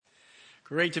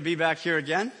Great to be back here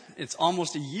again. It's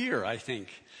almost a year, I think,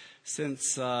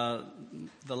 since the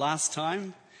last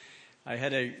time. I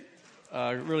had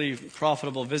a really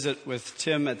profitable visit with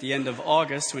Tim at the end of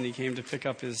August when he came to pick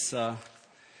up his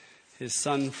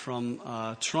son from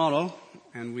Toronto,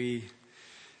 and we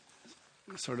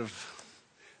sort of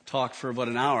talked for about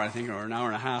an hour, I think, or an hour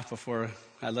and a half before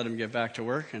I let him get back to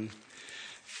work, and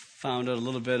found out a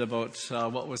little bit about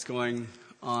what was going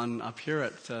on up here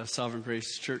at Sovereign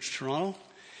Grace Church Toronto.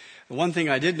 The one thing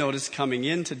I did notice coming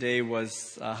in today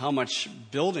was how much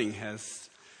building has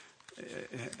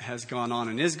gone on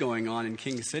and is going on in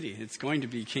King City. It's going to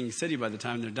be King City by the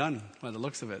time they're done, by the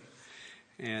looks of it.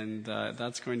 And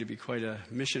that's going to be quite a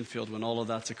mission field when all of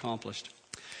that's accomplished.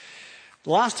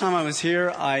 The last time I was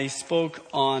here, I spoke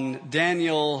on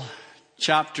Daniel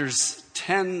chapters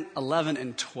 10, 11,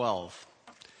 and 12.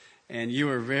 And you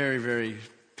were very, very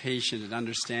patient and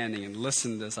understanding and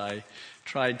listened as I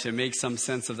tried to make some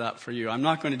sense of that for you. I'm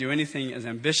not going to do anything as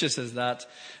ambitious as that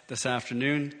this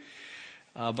afternoon,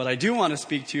 but I do want to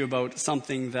speak to you about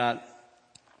something that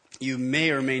you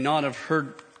may or may not have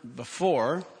heard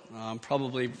before.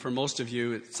 Probably for most of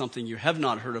you, it's something you have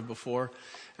not heard of before,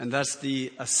 and that's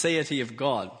the Aseity of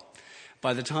God.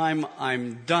 By the time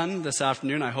I'm done this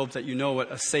afternoon, I hope that you know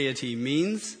what Aseity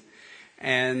means,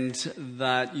 and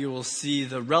that you will see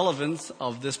the relevance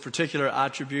of this particular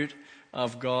attribute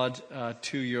of God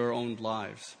to your own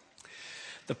lives.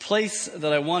 The place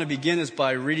that I want to begin is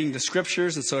by reading the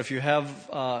scriptures, and so if you have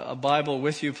a Bible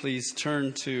with you, please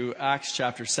turn to Acts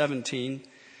chapter 17.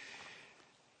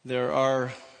 There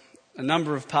are a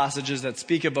number of passages that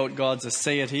speak about God's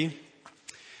aseity.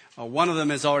 One of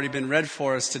them has already been read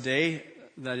for us today.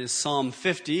 That is Psalm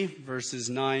 50, verses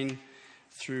 9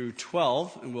 through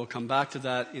 12, and we'll come back to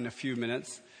that in a few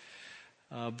minutes.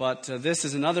 But this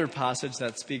is another passage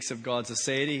that speaks of God's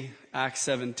aseity, Acts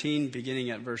 17, beginning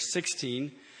at verse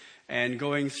 16, and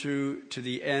going through to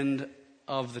the end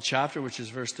of the chapter, which is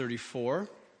verse 34.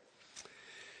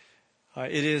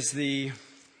 It is the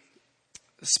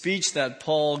speech that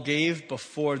Paul gave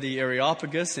before the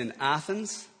Areopagus in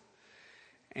Athens,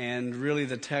 and really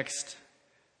the text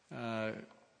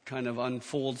kind of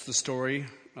unfolds the story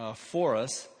for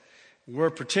us. We're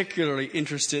particularly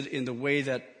interested in the way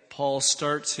that Paul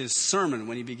starts his sermon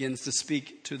when he begins to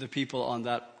speak to the people on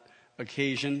that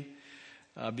occasion,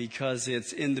 because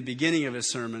it's in the beginning of his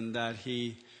sermon that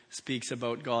he speaks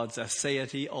about God's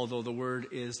aseity, although the word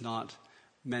is not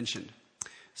mentioned.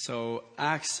 So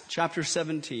Acts chapter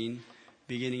 17,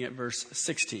 beginning at verse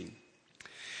 16.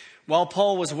 While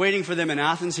Paul was waiting for them in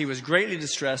Athens, he was greatly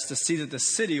distressed to see that the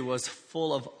city was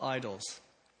full of idols.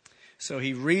 So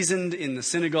he reasoned in the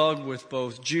synagogue with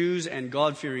both Jews and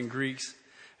God-fearing Greeks,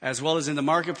 as well as in the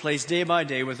marketplace day by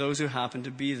day with those who happened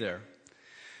to be there.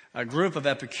 A group of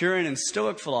Epicurean and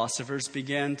Stoic philosophers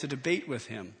began to debate with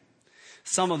him.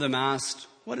 Some of them asked,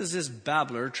 "What is this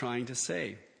babbler trying to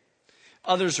say?"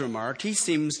 Others remarked, "He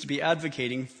seems to be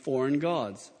advocating foreign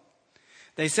gods."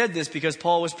 They said this because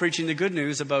Paul was preaching the good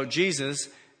news about Jesus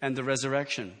and the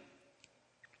resurrection.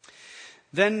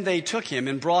 Then they took him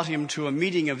and brought him to a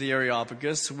meeting of the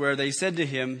Areopagus, where they said to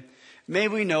him, "May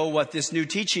we know what this new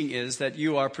teaching is that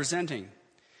you are presenting?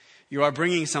 You are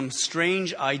bringing some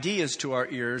strange ideas to our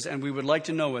ears, and we would like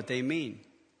to know what they mean."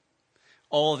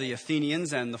 All the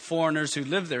Athenians and the foreigners who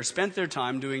lived there spent their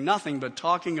time doing nothing but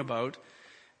talking about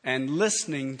and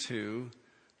listening to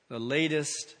the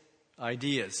latest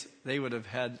ideas. They would have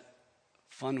had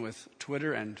fun with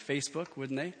Twitter and Facebook,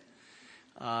 wouldn't they?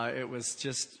 It was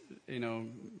just,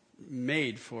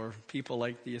 made for people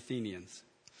like the Athenians.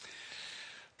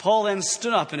 Paul then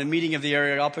stood up in a meeting of the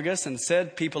Areopagus and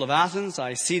said, "People of Athens,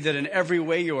 I see that in every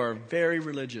way you are very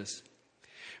religious.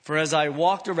 For as I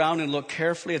walked around and looked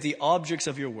carefully at the objects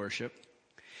of your worship,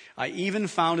 I even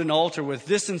found an altar with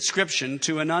this inscription,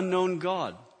 'To an unknown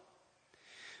God.'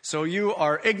 So you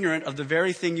are ignorant of the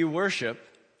very thing you worship,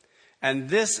 and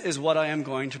this is what I am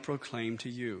going to proclaim to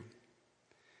you."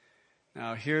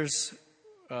 Now here's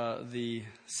the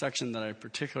section that I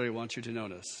particularly want you to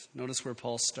notice. Notice where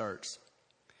Paul starts.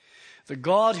 "The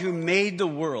God who made the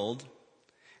world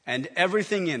and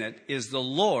everything in it is the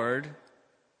Lord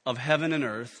of heaven and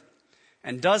earth,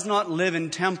 and does not live in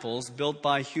temples built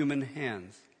by human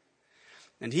hands.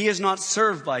 And he is not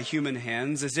served by human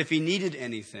hands as if he needed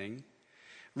anything.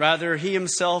 Rather, he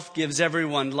himself gives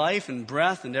everyone life and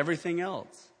breath and everything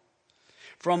else.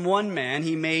 From one man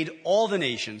he made all the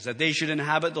nations, that they should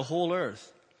inhabit the whole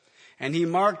earth. And he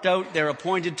marked out their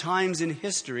appointed times in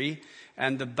history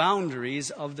and the boundaries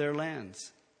of their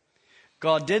lands.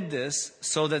 God did this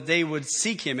so that they would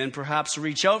seek him and perhaps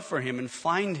reach out for him and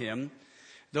find him,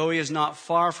 though he is not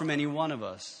far from any one of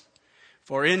us.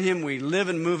 For in him we live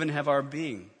and move and have our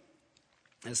being.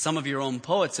 As some of your own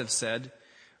poets have said,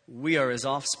 we are his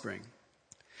offspring.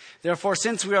 Therefore,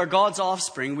 since we are God's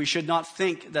offspring, we should not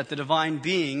think that the divine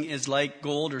being is like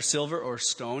gold or silver or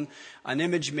stone, an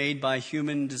image made by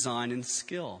human design and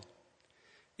skill.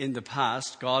 In the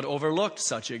past, God overlooked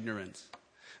such ignorance.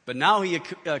 But now he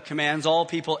commands all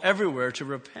people everywhere to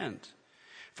repent.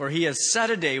 For he has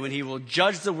set a day when he will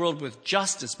judge the world with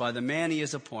justice by the man he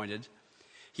has appointed.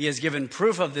 He has given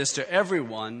proof of this to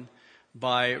everyone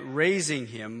by raising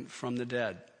him from the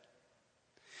dead.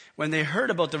 When they heard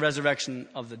about the resurrection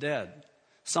of the dead,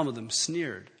 some of them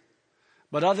sneered.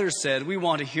 But others said, we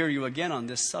want to hear you again on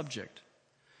this subject.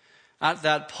 At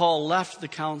that, Paul left the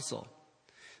council.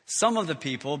 Some of the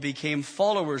people became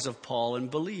followers of Paul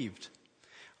and believed.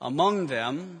 Among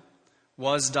them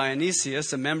was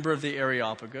Dionysius, a member of the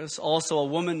Areopagus, also a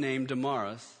woman named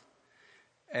Damaris,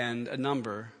 and a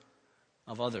number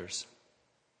of others.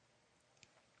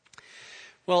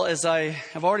 Well, as I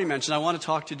have already mentioned, I want to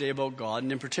talk today about God,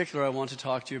 and in particular, I want to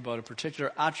talk to you about a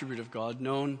particular attribute of God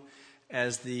known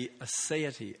as the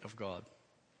Aseity of God.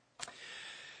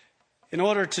 In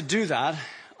order to do that,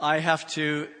 I have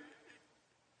to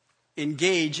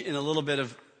engage in a little bit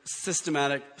of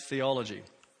systematic theology.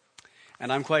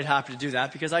 And I'm quite happy to do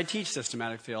that because I teach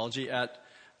systematic theology at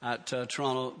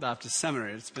Toronto Baptist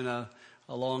Seminary. It's been a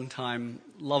long time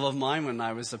love of mine when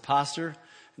I was a pastor,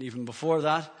 and even before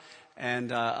that.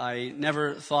 And I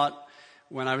never thought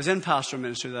when I was in pastoral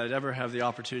ministry that I'd ever have the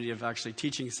opportunity of actually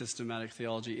teaching systematic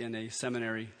theology in a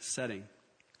seminary setting.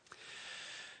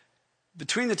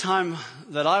 Between the time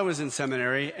that I was in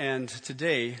seminary and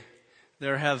today,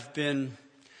 there have been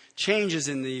changes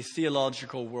in the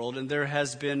theological world, and there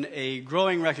has been a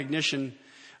growing recognition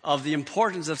of the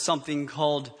importance of something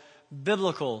called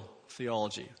biblical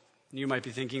theology. You might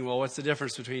be thinking, well, what's the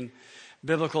difference between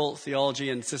biblical theology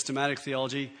and systematic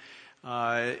theology?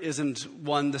 Isn't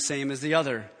one the same as the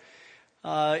other?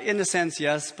 In a sense,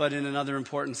 yes, but in another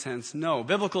important sense, no.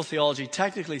 Biblical theology,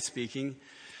 technically speaking,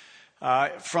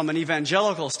 from an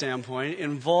evangelical standpoint,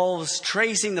 involves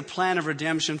tracing the plan of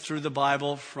redemption through the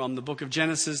Bible from the book of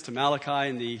Genesis to Malachi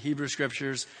in the Hebrew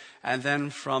Scriptures, and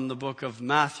then from the book of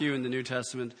Matthew in the New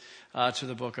Testament to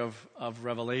the book of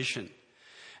Revelation.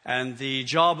 And the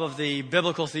job of the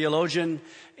biblical theologian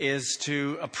is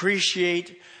to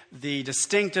appreciate the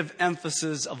distinctive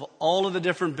emphasis of all of the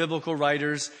different biblical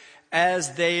writers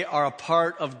as they are a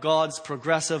part of God's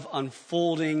progressive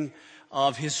unfolding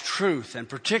of his truth, and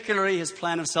particularly his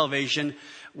plan of salvation,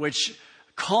 which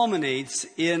culminates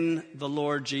in the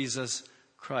Lord Jesus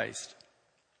Christ.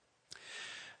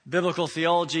 Biblical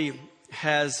theology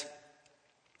has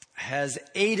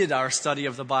aided our study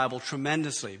of the Bible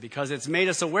tremendously because it's made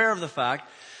us aware of the fact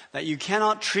that you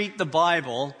cannot treat the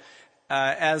Bible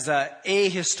as a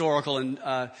ahistorical and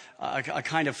a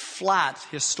kind of flat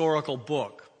historical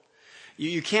book.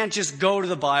 You can't just go to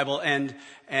the Bible and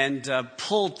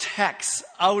pull texts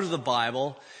out of the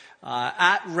Bible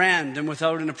at random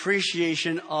without an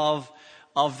appreciation of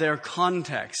their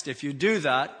context. If you do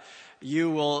that, you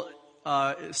will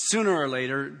sooner or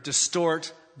later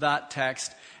distort that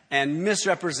text and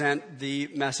misrepresent the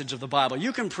message of the Bible.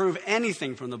 You can prove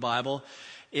anything from the Bible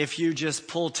if you just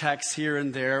pull texts here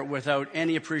and there without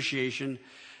any appreciation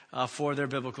for their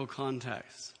biblical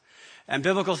context. And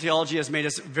biblical theology has made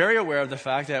us very aware of the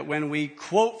fact that when we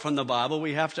quote from the Bible,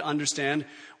 we have to understand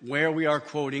where we are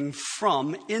quoting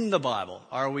from in the Bible.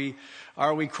 Are we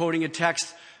quoting a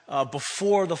text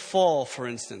before the fall, for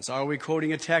instance? Are we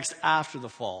quoting a text after the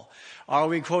fall? Are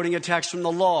we quoting a text from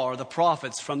the law or the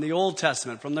prophets, from the Old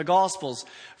Testament, from the Gospels,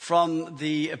 from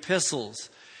the epistles?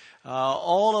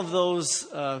 All of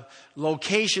those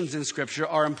locations in Scripture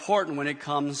are important when it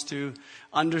comes to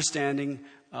understanding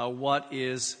what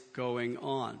is going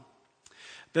on.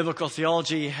 Biblical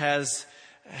theology has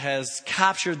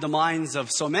captured the minds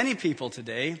of so many people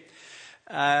today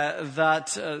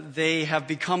that they have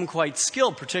become quite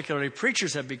skilled, particularly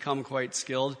preachers have become quite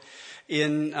skilled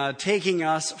in taking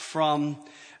us from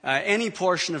any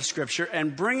portion of Scripture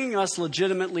and bringing us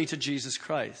legitimately to Jesus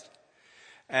Christ.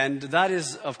 And that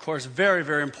is, of course, very,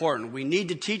 very important. We need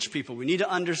to teach people. We need to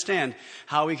understand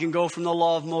how we can go from the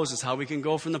law of Moses, how we can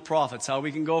go from the prophets, how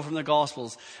we can go from the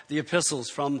Gospels, the epistles,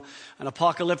 from an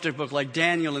apocalyptic book like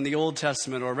Daniel in the Old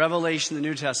Testament or Revelation in the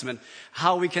New Testament,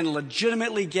 how we can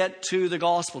legitimately get to the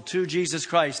gospel, to Jesus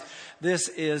Christ. This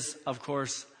is, of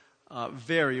course,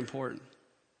 very important.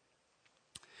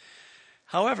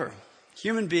 However,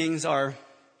 human beings are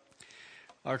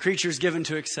creatures given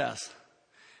to excess.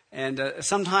 And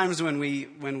sometimes when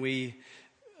we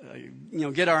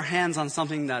get our hands on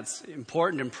something that's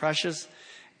important and precious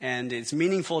and it's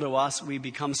meaningful to us, we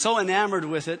become so enamored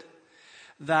with it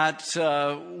that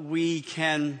we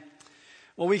can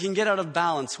get out of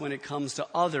balance when it comes to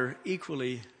other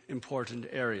equally important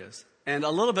areas. And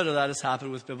a little bit of that has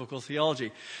happened with biblical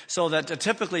theology. So that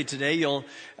typically today you'll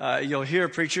hear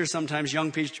preachers, sometimes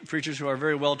young preachers who are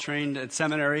very well trained at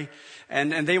seminary,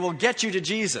 and they will get you to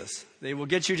Jesus. They will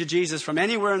get you to Jesus from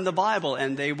anywhere in the Bible,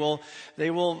 and they will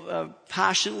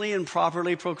passionately and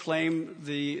properly proclaim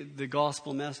the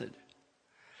gospel message.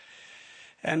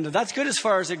 And that's good as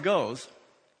far as it goes.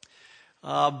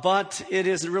 But it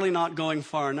is really not going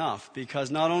far enough,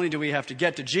 because not only do we have to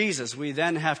get to Jesus, we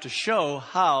then have to show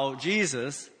how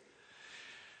Jesus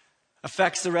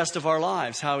affects the rest of our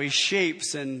lives, how he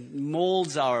shapes and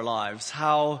molds our lives,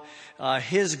 how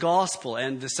his gospel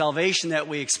and the salvation that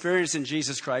we experience in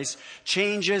Jesus Christ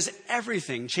changes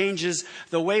everything, changes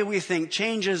the way we think,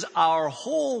 changes our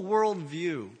whole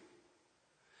worldview.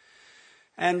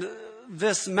 And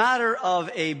this matter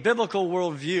of a biblical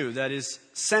worldview that is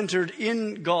centered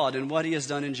in God and what he has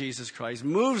done in Jesus Christ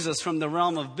moves us from the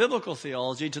realm of biblical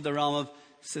theology to the realm of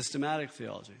systematic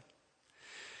theology.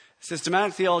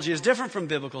 Systematic theology is different from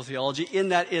biblical theology in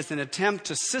that it's an attempt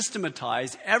to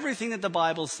systematize everything that the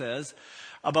Bible says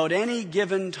about any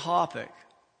given topic,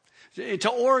 to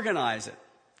organize it,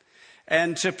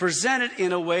 and to present it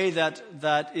in a way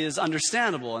that is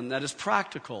understandable and that is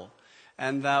practical,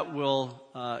 and that will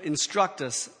instruct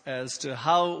us as to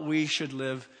how we should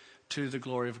live to the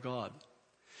glory of God.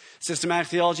 Systematic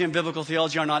theology and biblical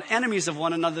theology are not enemies of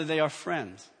one another, they are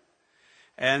friends.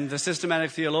 And the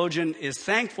systematic theologian is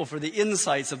thankful for the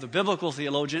insights of the biblical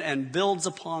theologian and builds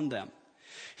upon them.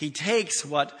 He takes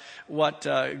what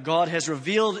God has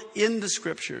revealed in the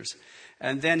Scriptures,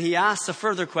 and then he asks a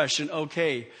further question,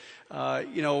 okay,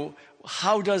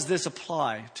 how does this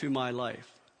apply to my life?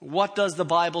 What does the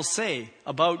Bible say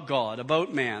about God,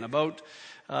 about man, about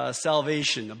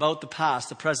salvation, about the past,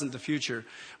 the present, the future?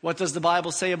 What does the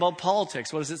Bible say about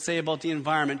politics? What does it say about the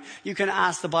environment? You can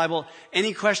ask the Bible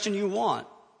any question you want.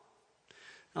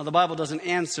 Now, the Bible doesn't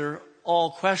answer all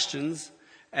questions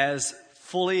as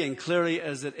fully and clearly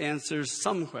as it answers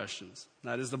some questions.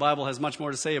 That is, the Bible has much more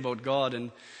to say about God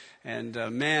and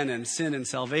man and sin and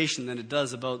salvation than it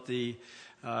does about the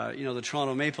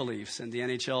Toronto Maple Leafs and the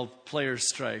NHL players'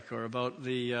 strike, or about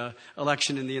the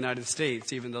election in the United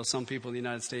States, even though some people in the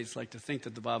United States like to think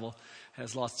that the Bible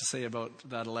has lots to say about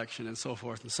that election and so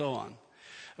forth and so on.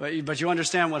 But you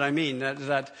understand what I mean,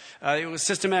 that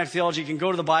systematic theology can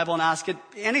go to the Bible and ask it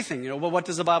anything. What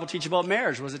does the Bible teach about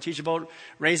marriage? What does it teach about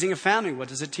raising a family? What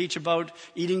does it teach about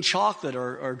eating chocolate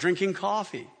or drinking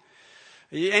coffee?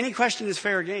 Any question is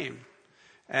fair game.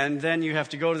 And then you have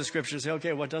to go to the Scripture and say,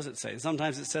 okay, what does it say?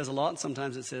 Sometimes it says a lot,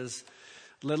 sometimes it says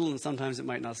little, and sometimes it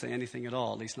might not say anything at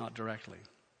all, at least not directly.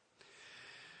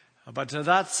 But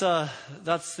that's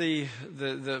the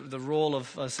role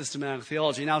of systematic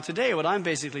theology. Now today what I'm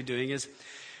basically doing is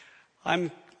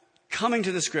I'm coming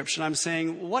to the Scripture and I'm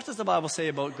saying, what does the Bible say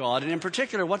about God? And in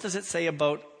particular, what does it say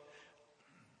about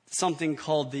something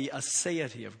called the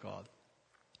aseity of God?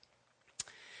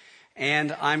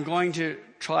 And I'm going to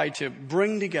try to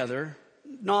bring together,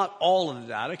 not all of the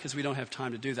data, because we don't have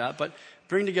time to do that, but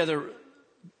bring together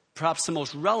perhaps the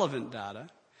most relevant data,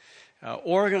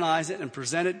 organize it and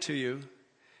present it to you,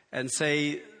 and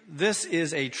say, this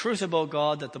is a truth about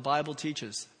God that the Bible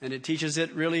teaches. And it teaches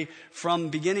it really from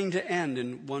beginning to end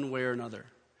in one way or another.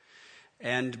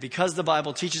 And because the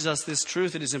Bible teaches us this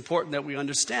truth, it is important that we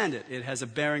understand it. It has a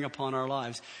bearing upon our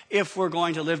lives. If we're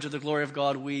going to live to the glory of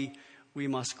God, we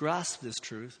must grasp this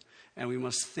truth, and we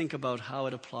must think about how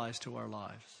it applies to our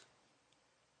lives.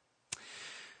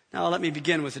 Now, let me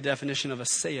begin with the definition of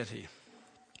aseity.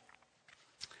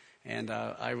 And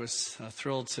I was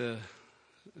thrilled to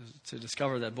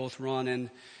discover that both Ron and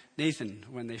Nathan,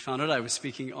 when they found out I was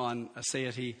speaking on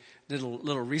aseity, did a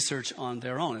little research on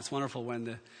their own. It's wonderful when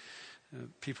the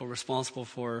people responsible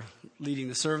for leading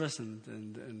the service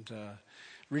and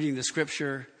reading the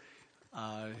Scripture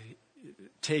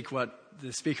take what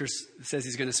the speaker says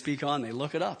he's going to speak on. They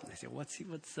look it up and they say,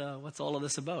 "What's all of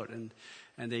this about?" And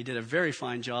they did a very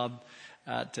fine job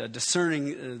at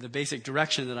discerning the basic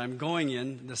direction that I'm going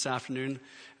in this afternoon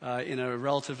in a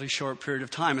relatively short period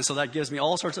of time. And so that gives me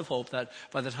all sorts of hope that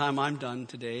by the time I'm done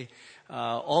today,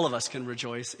 all of us can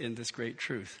rejoice in this great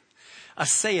truth.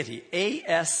 Aseity,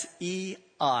 Aseity,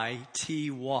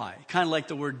 kind of like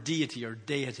the word deity or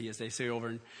deity, as they say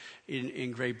over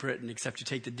in Great Britain, except you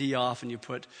take the D off and you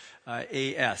put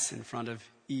AS in front of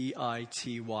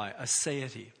EITY,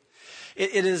 aseity.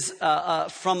 It is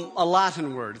from a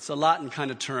Latin word. It's a Latin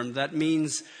kind of term that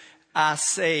means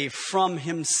ase, from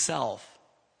himself.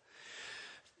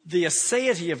 The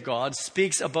aseity of God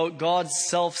speaks about God's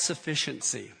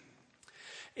self-sufficiency.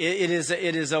 It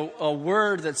is a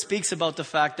word that speaks about the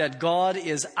fact that God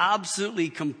is absolutely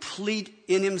complete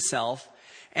in himself,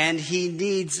 and he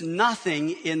needs nothing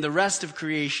in the rest of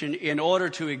creation in order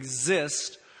to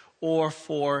exist or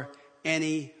for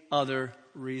any other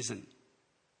reason.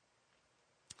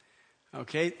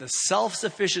 Okay, the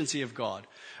self-sufficiency of God.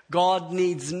 God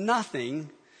needs nothing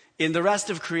in the rest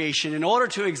of creation in order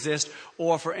to exist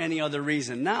or for any other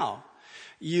reason. Now,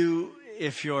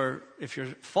 if you're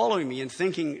following me and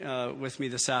thinking with me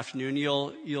this afternoon,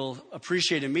 you'll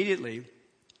appreciate immediately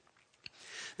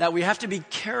that we have to be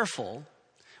careful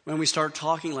when we start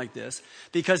talking like this,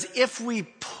 because if we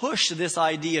push this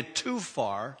idea too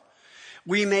far,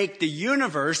 we make the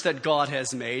universe that God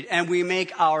has made, and we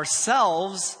make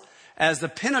ourselves as the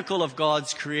pinnacle of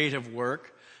God's creative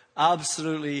work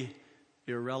absolutely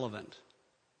irrelevant.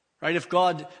 Right? If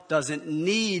God doesn't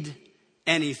need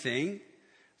anything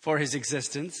for his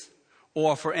existence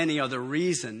or for any other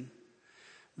reason,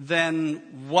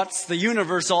 then what's the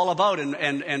universe all about?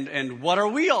 And what are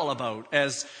we all about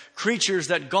as creatures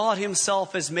that God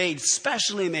himself has made,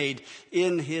 specially made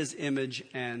in his image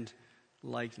and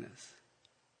likeness?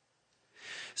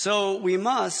 So we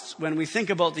must, when we think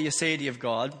about the aseity of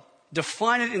God,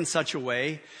 define it in such a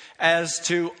way as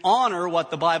to honor what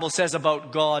the Bible says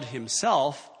about God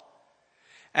himself,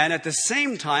 and at the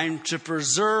same time to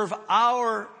preserve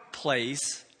our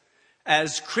place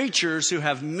as creatures who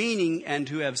have meaning and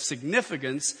who have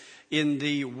significance in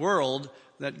the world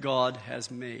that God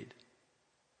has made.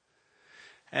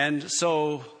 And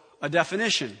so a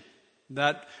definition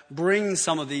that brings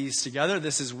some of these together.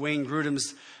 This is Wayne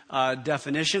Grudem's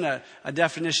definition. A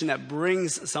definition that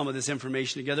brings some of this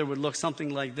information together would look something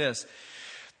like this.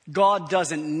 God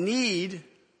doesn't need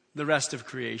the rest of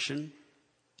creation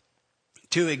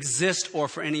to exist or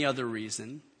for any other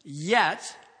reason.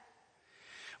 Yet,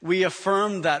 we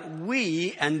affirm that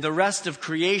we and the rest of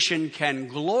creation can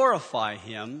glorify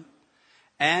him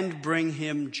and bring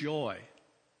him joy.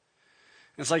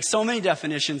 It's like so many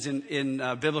definitions in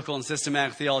biblical and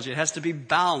systematic theology. It has to be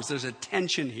balanced. There's a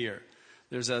tension here.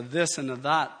 There's a this and a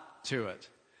that to it.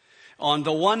 On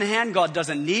the one hand, God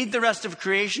doesn't need the rest of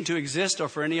creation to exist or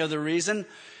for any other reason.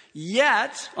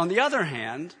 Yet, on the other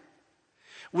hand,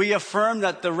 we affirm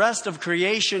that the rest of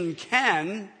creation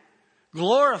can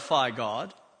glorify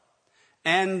God,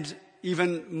 and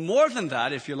even more than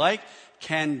that, if you like,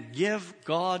 can give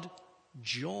God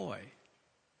joy.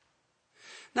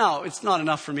 Now, it's not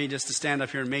enough for me just to stand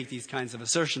up here and make these kinds of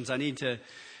assertions. I need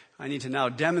to now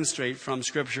demonstrate from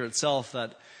Scripture itself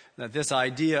that this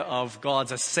idea of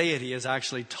God's aseity is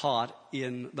actually taught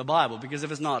in the Bible. Because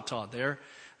if it's not taught there,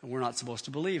 we're not supposed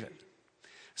to believe it.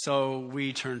 So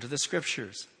we turn to the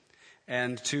Scriptures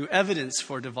and to evidence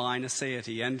for divine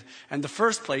aseity. And the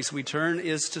first place we turn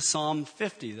is to Psalm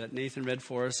 50 that Nathan read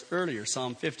for us earlier.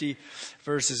 Psalm 50,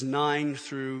 verses 9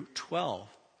 through 12.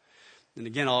 And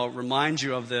again, I'll remind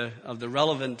you of the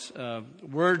relevant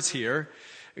words here.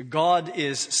 God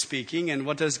is speaking, and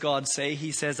what does God say?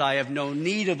 He says, I have no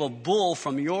need of a bull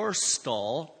from your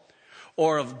stall,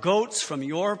 or of goats from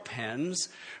your pens,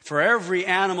 for every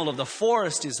animal of the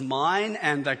forest is mine,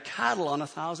 and the cattle on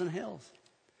 1,000 hills.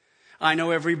 I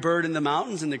know every bird in the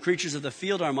mountains, and the creatures of the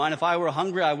field are mine. If I were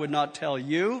hungry, I would not tell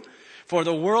you, for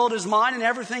the world is mine and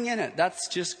everything in it. That's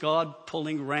just God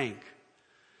pulling rank.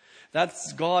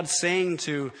 That's God saying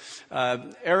to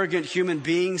arrogant human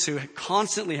beings who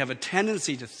constantly have a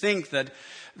tendency to think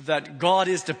that God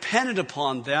is dependent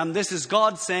upon them. This is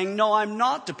God saying, no, I'm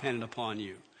not dependent upon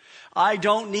you. I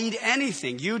don't need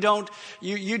anything. You don't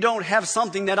have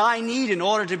something that I need in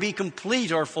order to be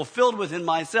complete or fulfilled within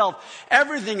myself.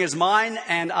 Everything is mine,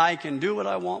 and I can do what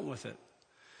I want with it.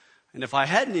 And if I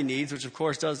had any needs, which of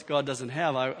course God doesn't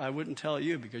have, I wouldn't tell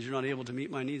you, because you're not able to meet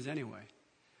my needs anyway.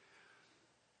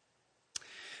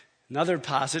 Another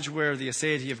passage where the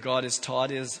aseity of God is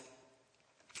taught is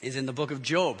in the book of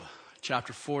Job,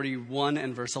 chapter 41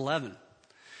 and verse 11.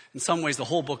 In some ways, the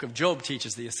whole book of Job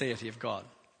teaches the aseity of God.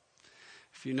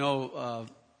 If you know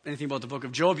anything about the book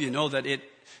of Job, you know that it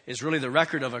is really the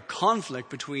record of a conflict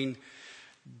between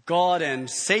God and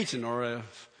Satan, or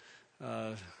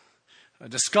a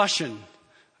discussion,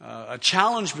 a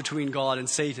challenge between God and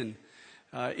Satan,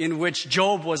 in which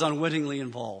Job was unwittingly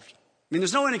involved. I mean,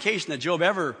 there's no indication that Job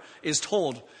ever is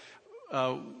told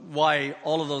why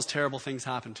all of those terrible things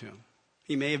happened to him.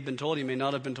 He may have been told, he may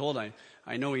not have been told. I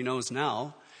know he knows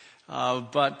now.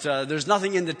 But there's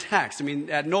nothing in the text. I mean,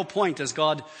 at no point does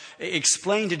God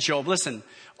explain to Job, listen,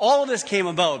 all of this came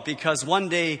about because one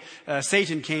day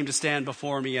Satan came to stand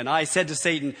before me, and I said to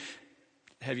Satan,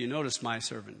 have you noticed my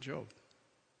servant Job?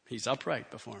 He's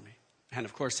upright before me. And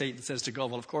of course, Satan says to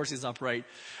God, well, of course he's upright.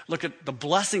 Look at the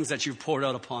blessings that you've poured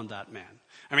out upon that man.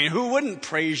 I mean, who wouldn't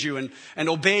praise you and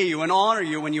obey you and honor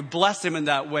you when you bless him in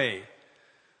that way?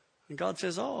 And God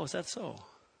says, oh, is that so?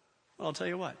 Well, I'll tell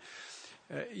you what.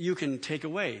 You can take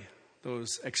away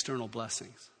those external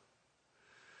blessings.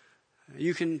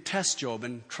 You can test Job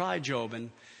and try Job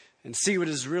and see what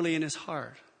is really in his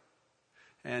heart.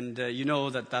 And you know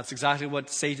that's exactly what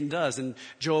Satan does. And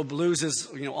Job loses,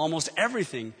 almost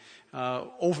everything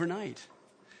overnight.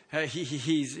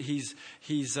 He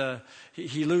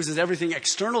loses everything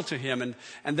external to him.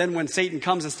 And then when Satan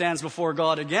comes and stands before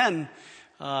God again,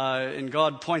 and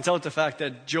God points out the fact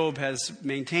that Job has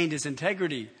maintained his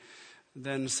integrity,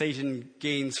 then Satan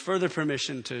gains further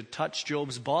permission to touch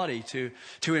Job's body,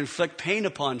 to inflict pain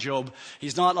upon Job.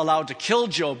 He's not allowed to kill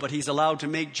Job, but he's allowed to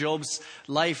make Job's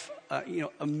life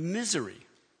a misery.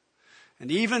 And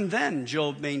even then,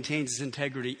 Job maintains his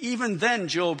integrity. Even then,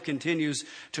 Job continues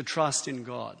to trust in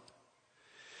God.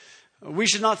 We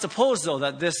should not suppose, though,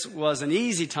 that this was an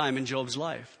easy time in Job's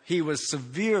life. He was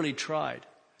severely tried.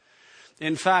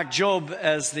 In fact, Job,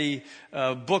 as the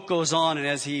book goes on and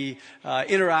as he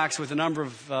interacts with a number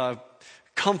of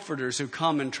comforters who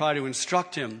come and try to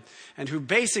instruct him and who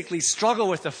basically struggle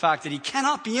with the fact that he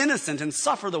cannot be innocent and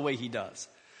suffer the way he does.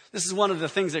 This is one of the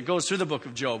things that goes through the book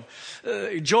of Job.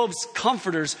 Job's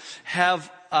comforters have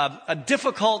a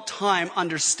difficult time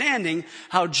understanding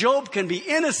how Job can be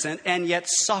innocent and yet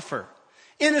suffer.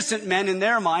 Innocent men in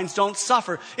their minds don't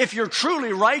suffer. If you're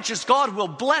truly righteous, God will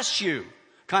bless you.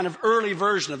 Kind of early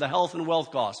version of the health and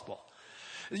wealth gospel.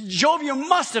 Job, you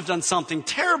must have done something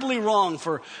terribly wrong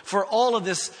for all of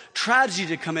this tragedy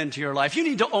to come into your life. You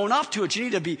need to own up to it. You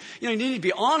need to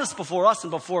be honest before us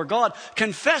and before God.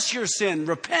 Confess your sin,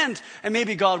 repent, and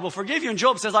maybe God will forgive you. And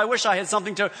Job says, I wish I had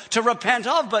something to repent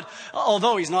of. But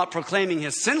although he's not proclaiming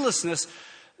his sinlessness,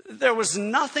 there was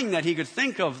nothing that he could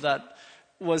think of that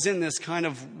was in this kind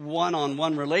of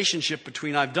one-on-one relationship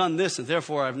between I've done this and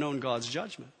therefore I've known God's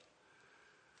judgment.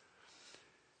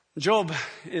 Job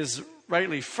is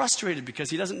rightly frustrated because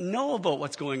he doesn't know about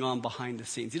what's going on behind the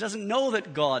scenes. He doesn't know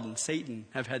that God and Satan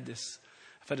have had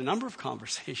a number of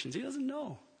conversations. He doesn't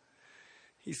know.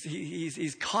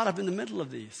 He's caught up in the middle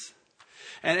of these.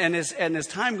 And as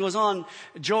time goes on,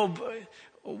 Job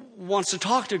wants to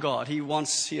talk to God. He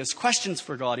has questions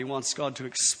for God. He wants God to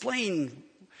explain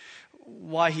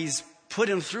why he's put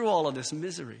him through all of this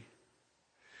misery.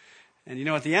 And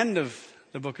at the end of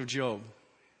the book of Job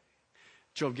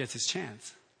gets his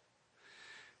chance.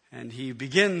 And he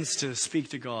begins to speak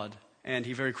to God. And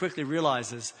he very quickly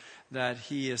realizes that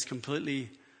he is completely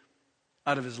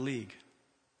out of his league.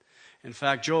 In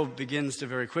fact, Job begins to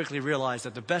very quickly realize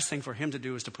that the best thing for him to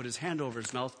do is to put his hand over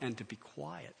his mouth and to be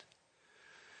quiet.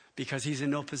 Because he's in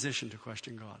no position to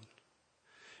question God.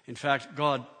 In fact,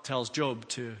 God tells Job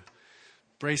to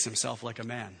brace himself like a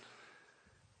man.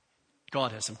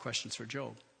 God has some questions for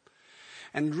Job.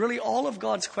 And really all of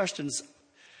God's questions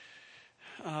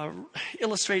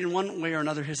illustrate in one way or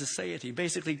another his aseity.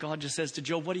 Basically, God just says to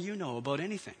Job, what do you know about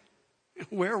anything?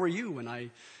 Where were you when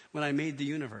I made the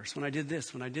universe? When I did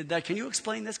this, when I did that? Can you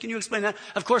explain this? Can you explain that?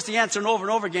 Of course, the answer over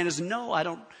and over again is no, I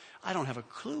don't have a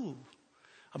clue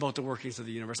about the workings of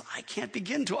the universe. I can't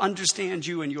begin to understand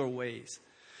you and your ways.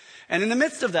 And in the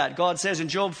midst of that, God says in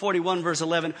Job 41 verse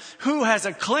 11, who has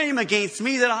a claim against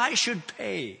me that I should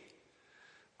pay?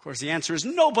 Of course, the answer is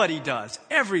nobody does.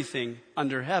 Everything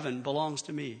under heaven belongs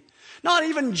to me. Not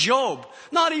even Job.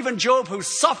 Not even Job who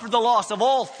suffered the loss of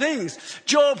all things.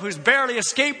 Job who's barely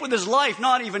escaped with his life.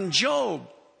 Not even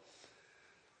Job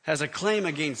has a claim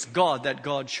against God that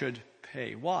God should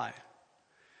pay. Why?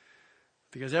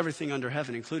 Because everything under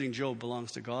heaven, including Job,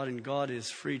 belongs to God, and God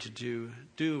is free to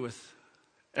do with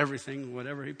everything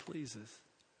whatever he pleases.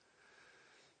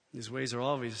 His ways are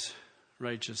always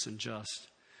righteous and just,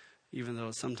 even though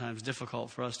it's sometimes difficult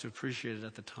for us to appreciate it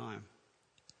at the time.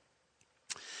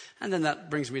 And then that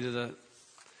brings me to the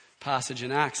passage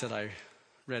in Acts that I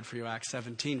read for you, Acts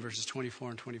 17, verses 24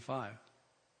 and 25.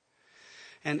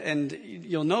 And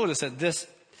you'll notice that this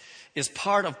is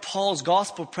part of Paul's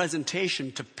gospel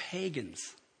presentation to pagans.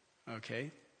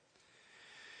 Okay?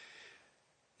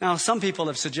 Now, some people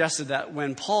have suggested that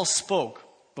when Paul spoke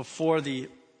before the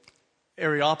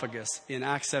Areopagus in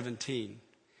Acts 17,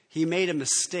 he made a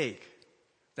mistake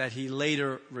that he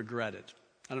later regretted.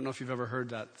 I don't know if you've ever heard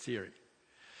that theory.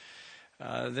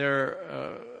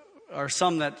 There are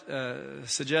some that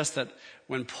suggest that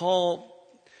when Paul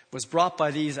was brought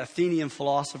by these Athenian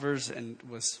philosophers and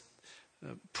was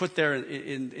put there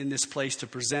in this place to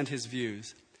present his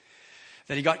views,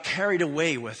 that he got carried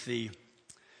away with the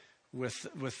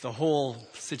whole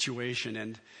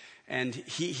situation, and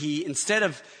he instead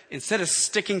of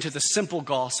sticking to the simple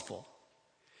gospel,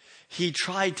 he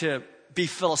tried to be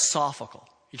philosophical.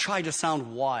 He tried to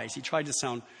sound wise. He tried to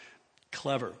sound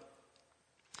clever.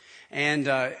 And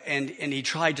he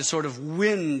tried to sort of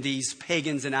win these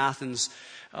pagans in Athens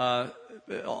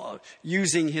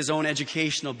using his own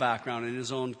educational background and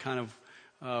his own kind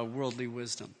of worldly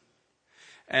wisdom.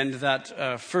 And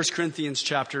that 1 Corinthians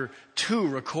chapter 2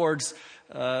 records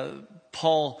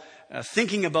Paul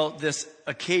thinking about this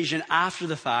occasion after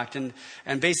the fact and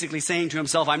basically saying to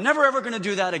himself, I'm never ever going to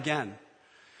do that again.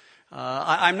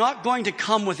 I'm not going to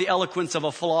come with the eloquence of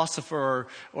a philosopher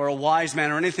or a wise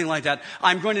man or anything like that.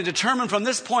 I'm going to determine from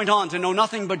this point on to know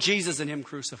nothing but Jesus and Him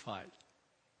crucified.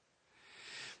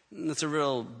 And that's a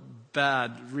real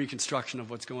bad reconstruction of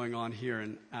what's going on here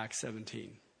in Acts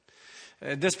 17.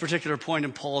 At this particular point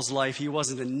in Paul's life, he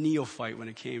wasn't a neophyte when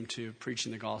it came to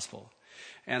preaching the gospel.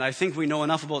 And I think we know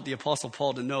enough about the Apostle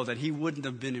Paul to know that he wouldn't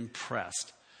have been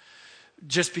impressed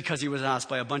just because he was asked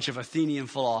by a bunch of Athenian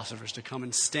philosophers to come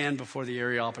and stand before the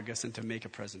Areopagus and to make a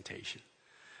presentation.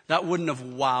 That wouldn't have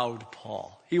wowed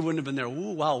Paul. He wouldn't have been there,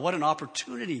 ooh, wow, what an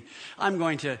opportunity. I'm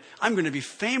going to be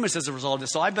famous as a result of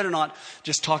this, so I better not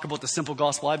just talk about the simple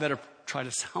gospel. I better try to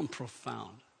sound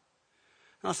profound.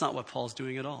 That's not what Paul's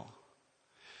doing at all.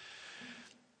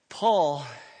 Paul's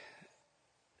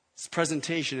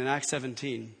presentation in Acts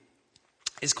 17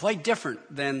 is quite different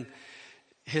than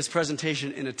his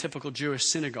presentation in a typical Jewish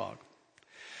synagogue.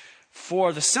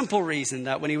 For the simple reason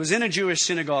that when he was in a Jewish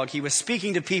synagogue, he was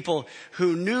speaking to people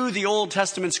who knew the Old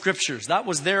Testament scriptures. That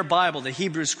was their Bible, the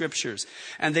Hebrew scriptures.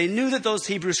 And they knew that those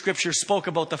Hebrew scriptures spoke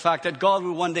about the fact that God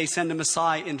would one day send a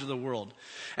Messiah into the world.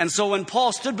 And so when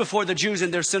Paul stood before the Jews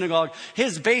in their synagogue,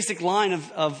 his basic line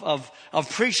of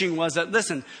preaching was that,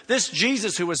 listen, this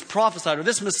Jesus who was prophesied, or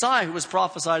this Messiah who was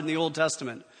prophesied in the Old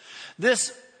Testament,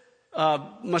 this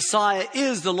Messiah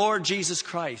is the Lord Jesus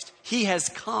Christ. He has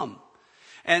come.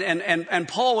 And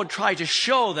Paul would try to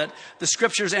show that the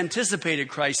scriptures anticipated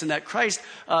Christ and that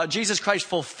Jesus Christ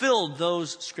fulfilled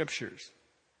those scriptures.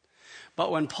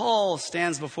 But when Paul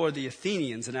stands before the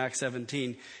Athenians in Acts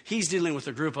 17, he's dealing with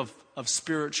a group of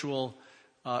spiritual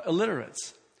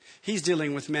illiterates. He's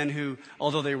dealing with men who,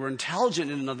 although they were intelligent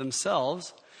in and of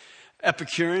themselves,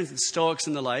 Epicureans and Stoics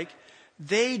and the like,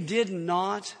 they did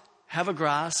not have a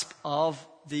grasp of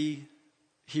the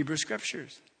Hebrew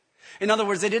scriptures. In other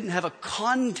words, they didn't have a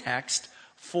context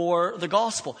for the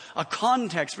gospel, a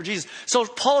context for Jesus. So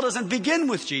Paul doesn't begin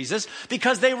with Jesus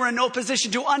because they were in no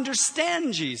position to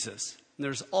understand Jesus. And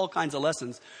there's all kinds of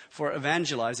lessons for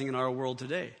evangelizing in our world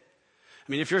today.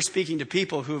 I mean, if you're speaking to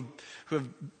people who have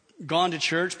gone to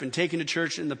church, been taken to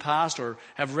church in the past, or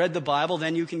have read the Bible,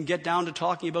 then you can get down to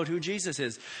talking about who Jesus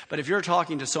is. But if you're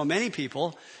talking to so many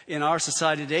people in our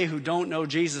society today who don't know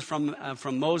Jesus from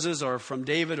Moses or from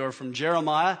David or from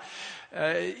Jeremiah,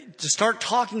 to start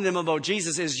talking to them about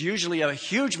Jesus is usually a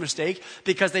huge mistake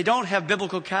because they don't have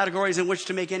biblical categories in which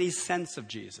to make any sense of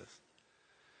Jesus.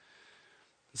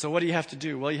 So what do you have to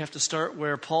do? Well, you have to start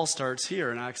where Paul starts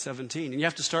here in Acts 17. And you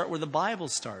have to start where the Bible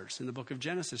starts in the book of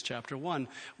Genesis chapter 1,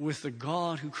 with the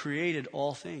God who created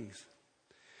all things.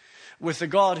 With the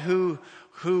God who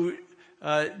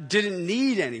didn't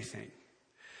need anything.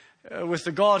 With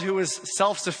the God who is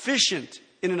self-sufficient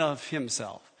in and of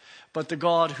himself. But the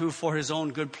God who for his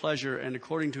own good pleasure and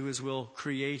according to his will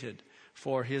created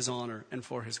for his honor and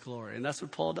for his glory. And that's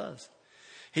what Paul does.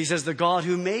 He says the God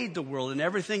who made the world and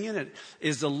everything in it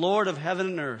is the Lord of heaven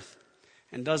and earth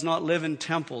and does not live in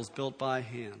temples built by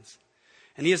hands.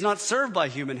 And he is not served by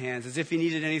human hands as if he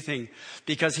needed anything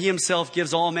because he himself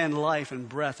gives all men life and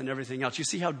breath and everything else. You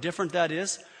see how different that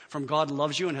is from God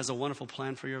loves you and has a wonderful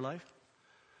plan for your life?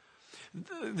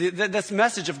 This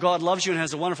message of God loves you and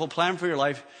has a wonderful plan for your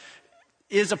life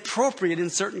is appropriate in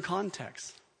certain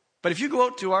contexts. But if you go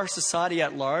out to our society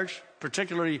at large,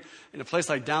 particularly in a place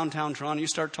like downtown Toronto, you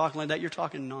start talking like that, you're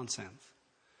talking nonsense.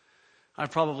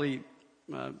 I've probably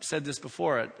said this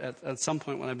before at some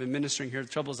point when I've been ministering here. The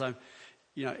trouble is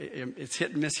it's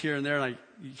hit and miss here and there, and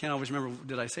you can't always remember,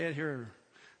 did I say it here or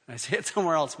did I say it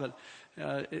somewhere else? But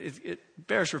it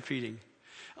bears repeating.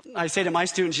 I say to my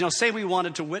students, say we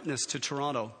wanted to witness to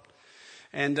Toronto.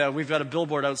 And we've got a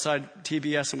billboard outside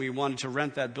TBS, and we wanted to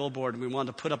rent that billboard, and we wanted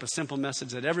to put up a simple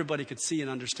message that everybody could see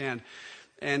and understand.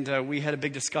 And we had a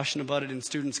big discussion about it in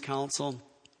Students' Council.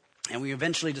 And we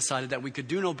eventually decided that we could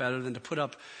do no better than to put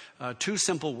up 2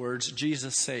 simple words,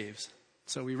 Jesus saves.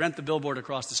 So we rent the billboard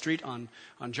across the street on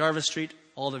Jarvis Street,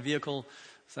 all the vehicles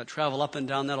that travel up and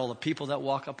down that, all the people that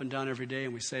walk up and down every day,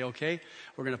 and we say, okay,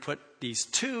 we're going to put these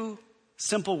 2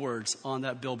 simple words on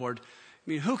that billboard. I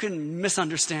mean, who can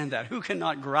misunderstand that? Who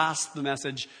cannot grasp the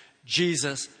message,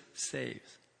 Jesus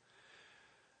saves?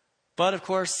 But of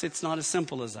course, it's not as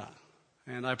simple as that.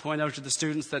 And I point out to the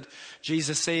students that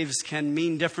Jesus saves can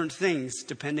mean different things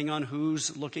depending on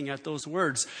who's looking at those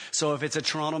words. So if it's a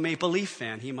Toronto Maple Leaf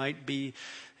fan, he might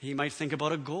think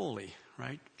about a goalie,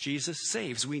 right? Jesus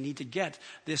saves. We need to get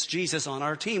this Jesus on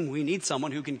our team. We need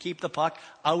someone who can keep the puck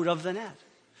out of the net.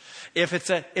 If it's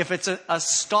a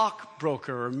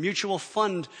stockbroker or mutual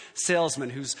fund salesman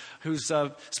who's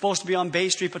supposed to be on Bay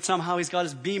Street, but somehow he's got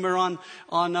his Beamer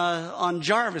on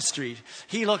Jarvis Street,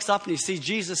 he looks up and he sees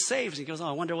Jesus saves. And he goes, "Oh,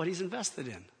 I wonder what he's invested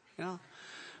in. You know,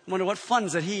 I wonder what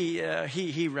funds that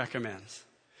he recommends."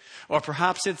 Or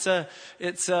perhaps it's a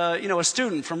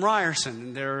student from Ryerson,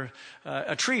 and they're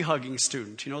a tree hugging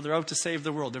student. You know, they're out to save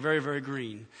the world. They're very, very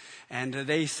green. And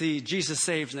they see Jesus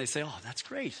saves, and they say, "Oh, that's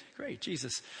great.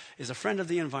 Jesus is a friend of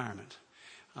the environment.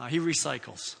 He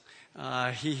recycles.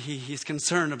 He's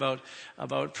concerned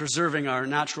about preserving our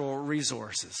natural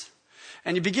resources."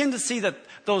 And you begin to see that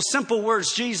those simple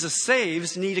words, Jesus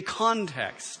saves, need a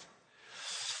context.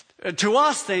 To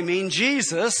us, they mean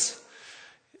Jesus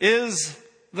is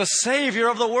the Savior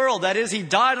of the world. That is, he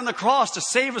died on the cross to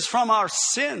save us from our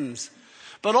sins.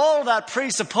 But all of that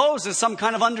presupposes some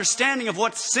kind of understanding of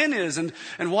what sin is and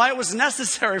why it was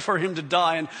necessary for him to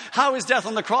die and how his death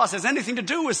on the cross has anything to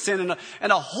do with sin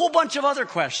and a whole bunch of other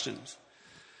questions.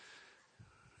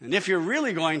 And if you're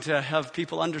really going to have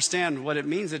people understand what it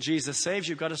means that Jesus saves,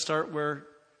 you've got to start where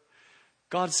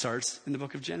God starts in the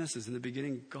book of Genesis. In the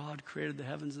beginning, God created the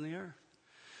heavens and the earth.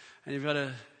 And you've got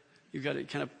to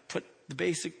kind of put the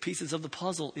basic pieces of the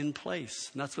puzzle in place.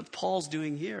 And that's what Paul's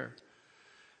doing here.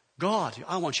 God,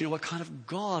 I want you to know what kind of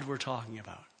God we're talking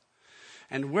about.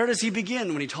 And where does he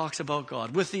begin when he talks about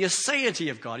God? With the aseity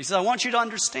of God. He says, I want you to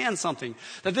understand something,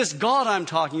 that this God I'm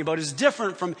talking about is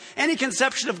different from any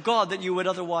conception of God that you would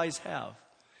otherwise have.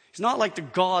 He's not like the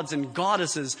gods and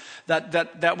goddesses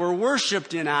that were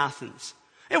worshipped in Athens.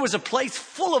 It was a place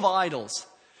full of idols.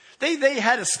 They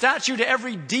had a statue to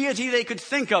every deity they could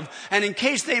think of. And in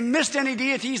case they missed any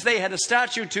deities, they had a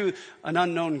statue to an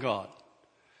unknown God.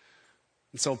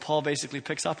 And so Paul basically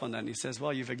picks up on that and he says,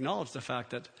 well, you've acknowledged the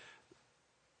fact that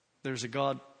there's a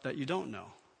God that you don't know.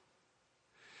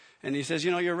 And he says,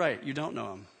 you're right, you don't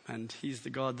know him. And he's the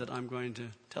God that I'm going to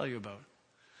tell you about.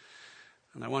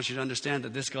 And I want you to understand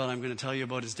that this God I'm going to tell you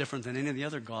about is different than any of the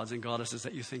other gods and goddesses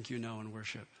that you think you know and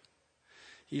worship.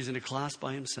 He's in a class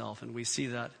by himself, and we see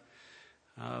that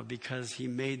because he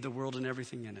made the world and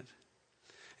everything in it.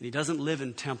 And he doesn't live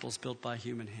in temples built by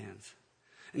human hands.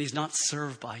 And he's not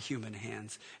served by human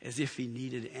hands as if he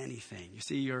needed anything. You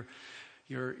see,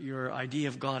 your idea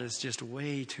of God is just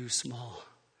way too small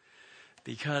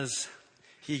because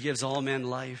he gives all men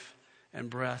life and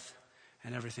breath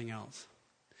and everything else.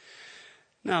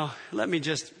 Now, let me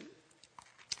just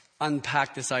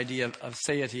unpack this idea of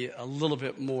aseity a little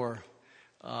bit more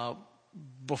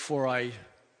before I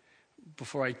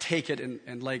take it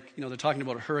and they're talking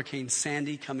about Hurricane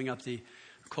Sandy coming up the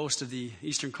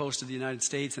eastern coast of the United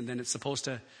States, and then it's supposed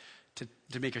to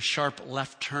make a sharp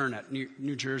left turn at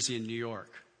New Jersey and New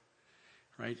York,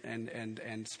 right? And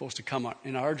it's supposed to come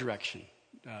in our direction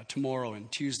tomorrow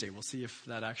and Tuesday. We'll see if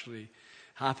that actually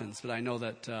happens. But I know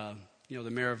that the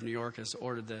mayor of New York has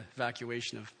ordered the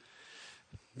evacuation of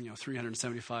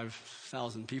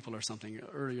 375,000 people or something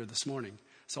earlier this morning.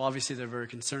 So obviously they're very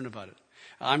concerned about it.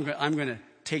 I'm going to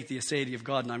take the aseity of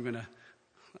God, and I'm going to.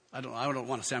 I don't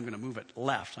want to say I'm going to move it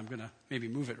left. I'm going to maybe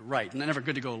move it right. And it's never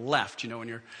good to go left, when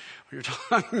you're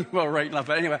talking about right and left.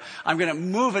 But anyway, I'm going to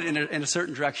move it in a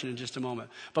certain direction in just a moment.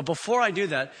 But before I do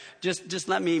that, just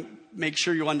let me make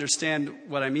sure you understand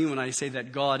what I mean when I say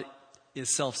that God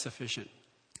is self-sufficient.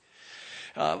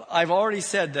 I've already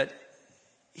said that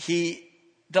he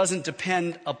doesn't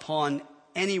depend upon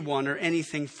anyone or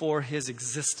anything for his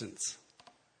existence,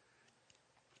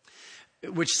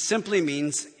 which simply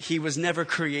means he was never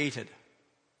created.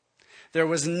 There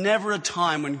was never a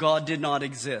time when God did not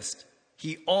exist.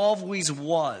 He always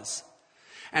was.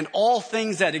 And all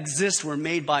things that exist were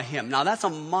made by him. Now, that's a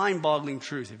mind-boggling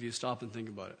truth if you stop and think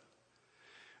about it.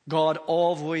 God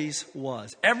always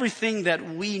was. Everything that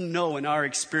we know in our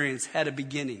experience had a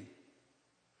beginning.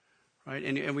 Right?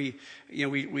 And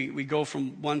we go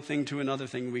from one thing to another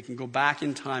thing. We can go back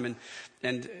in time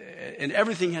and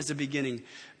everything has a beginning.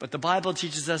 But the Bible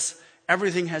teaches us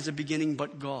everything has a beginning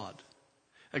but God.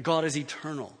 That God is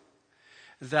eternal.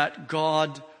 That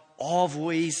God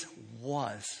always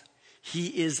was. He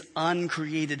is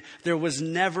uncreated. There was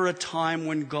never a time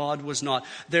when God was not.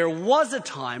 There was a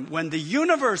time when the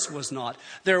universe was not.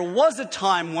 There was a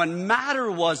time when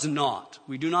matter was not.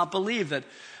 We do not believe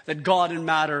that God and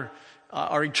matter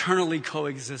are eternally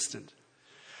coexistent.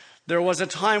 There was a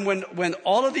time when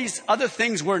all of these other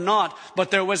things were not, but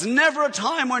there was never a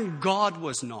time when God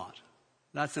was not.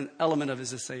 That's an element of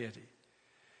his aseity.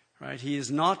 Right? He is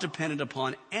not dependent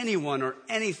upon anyone or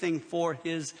anything for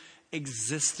his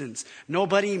existence.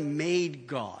 Nobody made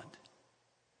God.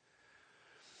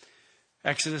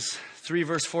 Exodus 3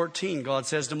 verse 14, God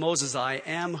says to Moses, I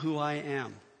am who I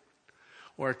am.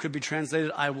 Or it could be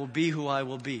translated, I will be who I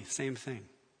will be. Same thing.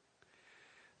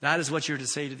 That is what you're to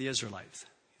say to the Israelites.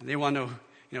 And they want to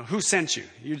know, who sent you?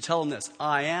 You tell them this,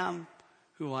 I am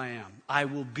who I am. I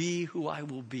will be who I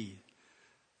will be.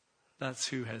 That's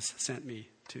who has sent me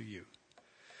to you.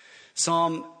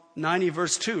 Psalm 90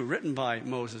 verse 2, written by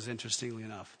Moses, interestingly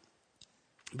enough.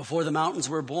 Before the mountains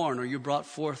were born, or you brought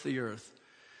forth the earth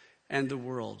and the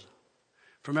world,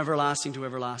 from everlasting to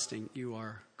everlasting, you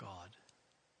are God.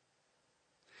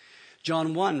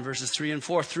 John 1 verses 3 and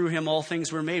 4, through him all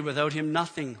things were made. Without him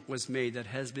nothing was made that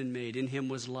has been made. In him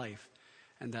was life,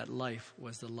 and that life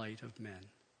was the light of men.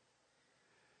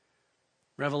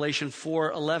 Revelation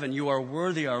 4:11, you are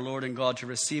worthy, our Lord and God, to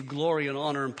receive glory and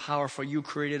honor and power, for you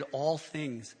created all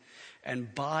things,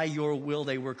 and by your will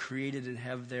they were created and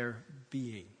have their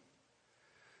being.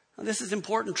 Now, this is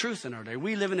important truth in our day.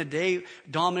 We live in a day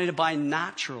dominated by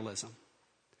naturalism.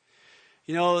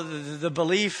 You know, the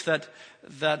belief that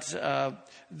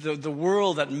the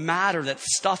world, that matter, that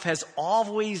stuff has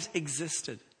always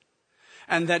existed.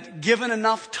 And that given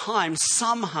enough time,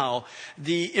 somehow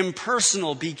the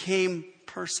impersonal became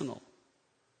personal.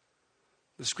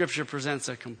 The scripture presents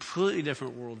a completely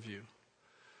different worldview.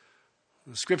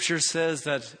 The scripture says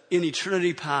that in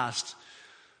eternity past,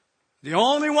 the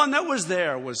only one that was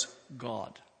there was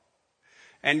God.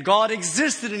 And God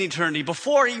existed in eternity.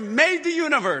 Before he made the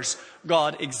universe,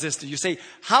 God existed. You say,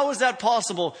 how is that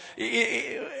possible?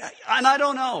 And I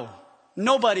don't know.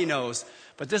 Nobody knows.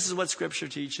 But this is what scripture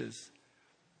teaches.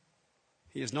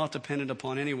 He is not dependent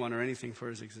upon anyone or anything for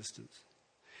his existence.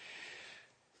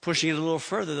 Pushing it a little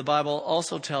further, the Bible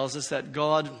also tells us that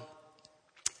God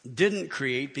didn't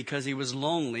create because he was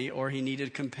lonely or he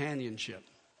needed companionship.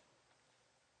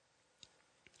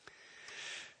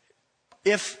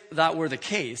 If that were the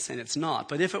case, and it's not,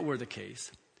 but if it were the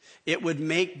case, it would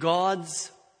make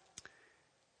God's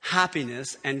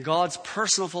happiness and God's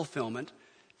personal fulfillment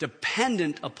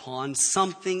dependent upon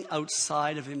something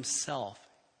outside of himself.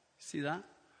 See that?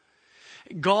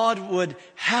 God would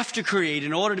have to create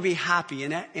in order to be happy,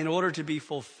 in order to be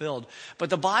fulfilled. But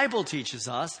the Bible teaches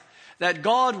us that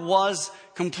God was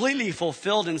completely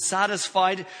fulfilled and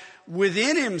satisfied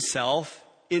within himself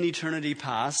in eternity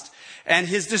past, and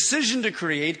his decision to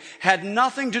create had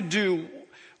nothing to do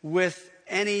with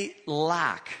any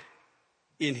lack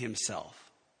in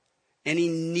himself, any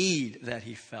need that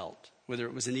he felt, whether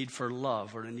it was a need for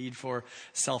love or a need for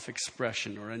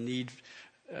self-expression or a need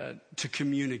to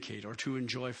communicate or to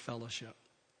enjoy fellowship.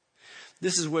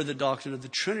 This is where the doctrine of the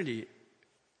Trinity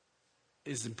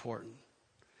is important.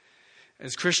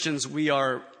 As Christians, we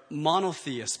are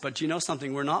monotheists, but you know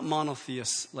something? We're not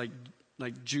monotheists like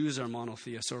Jews are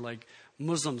monotheists or like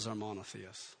Muslims are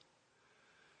monotheists.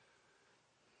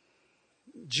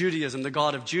 Judaism, the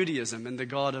God of Judaism and the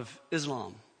God of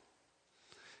Islam,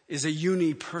 is a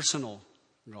unipersonal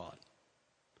God.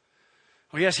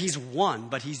 Oh yes, he's one,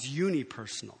 but he's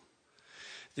unipersonal.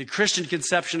 The Christian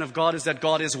conception of God is that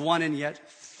God is one and yet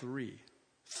three.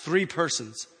 Three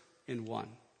persons in one.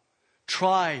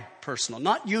 Tri-personal,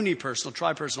 not unipersonal,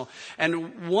 tri-personal.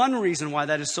 And one reason why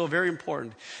that is so very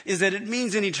important is that it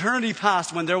means in eternity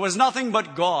past, when there was nothing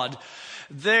but God,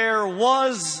 there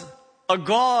was a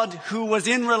God who was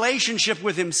in relationship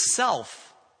with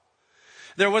himself.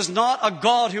 There was not a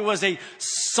God who was a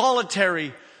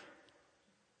solitary,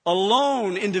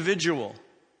 alone individual,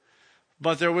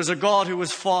 but there was a God who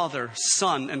was Father,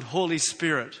 Son, and Holy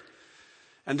Spirit.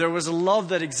 And there was a love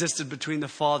that existed between the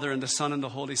Father and the Son and the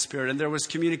Holy Spirit. And there was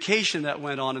communication that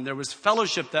went on, and there was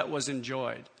fellowship that was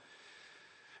enjoyed.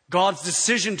 God's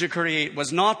decision to create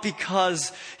was not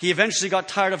because he eventually got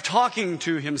tired of talking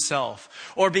to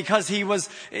himself or because he was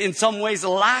in some ways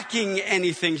lacking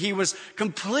anything. He was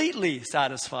completely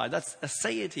satisfied. That's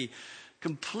aseity,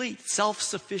 complete,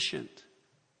 self-sufficient.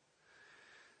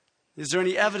 Is there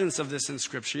any evidence of this in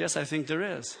Scripture? Yes, I think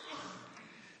there is.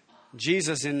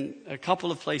 Jesus, in a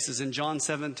couple of places in John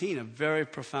 17, a very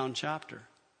profound chapter,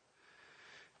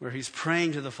 where he's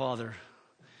praying to the Father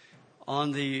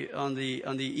on the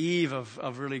eve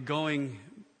of really going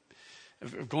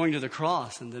to the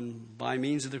cross, and then by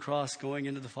means of the cross going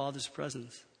into the Father's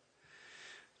presence.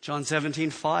 John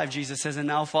 17:5, Jesus says, "And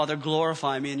now, Father,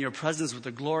 glorify me in your presence with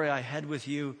the glory I had with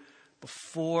you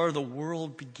before the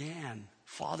world began."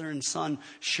 Father and Son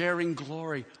sharing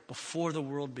glory before the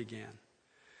world began.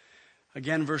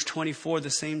 Again, verse 24, the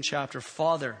same chapter,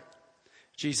 "Father,"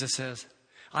 Jesus says,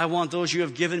 "I want those you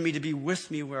have given me to be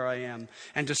with me where I am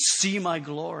and to see my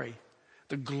glory,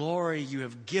 the glory you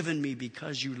have given me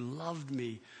because you loved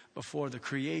me before the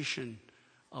creation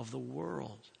of the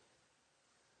world."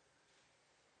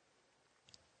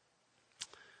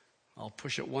 I'll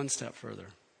push it one step further.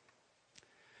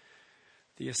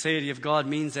 The aseity of God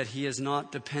means that he is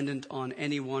not dependent on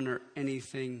anyone or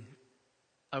anything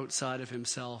outside of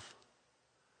himself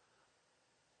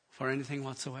for anything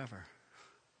whatsoever.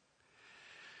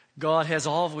 God has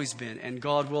always been, and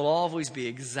God will always be,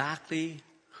 exactly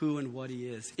who and what he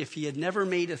is. If he had never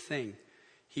made a thing,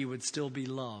 he would still be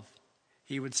love.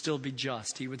 He would still be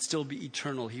just. He would still be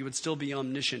eternal. He would still be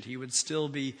omniscient. He would still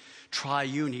be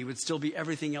triune. He would still be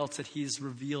everything else that he's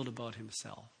revealed about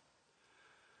himself.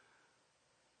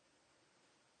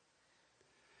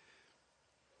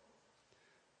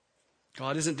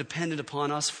 God isn't dependent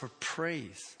upon us for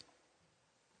praise,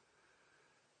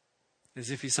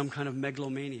 as if he's some kind of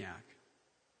megalomaniac.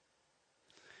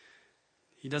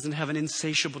 He doesn't have an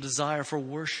insatiable desire for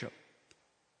worship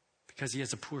because he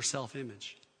has a poor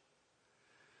self-image.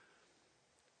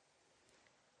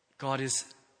 God is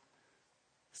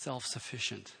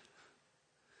self-sufficient.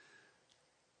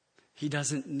 He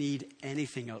doesn't need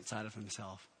anything outside of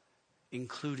himself,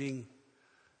 including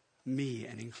me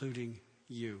and including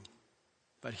you.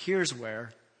 But here's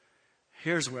where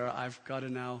I've got to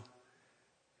now,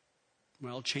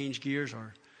 change gears,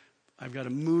 or I've got to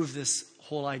move this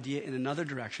whole idea in another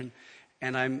direction.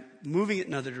 And I'm moving it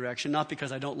in another direction, not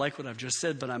because I don't like what I've just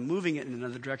said, but I'm moving it in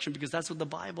another direction because that's what the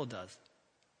Bible does.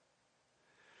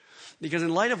 Because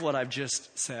in light of what I've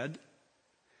just said,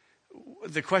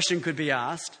 the question could be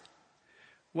asked,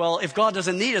 well, if God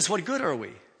doesn't need us, what good are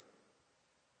we?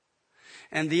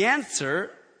 And the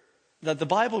answer that the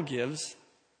Bible gives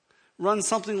runs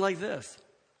something like this.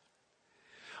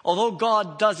 Although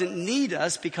God doesn't need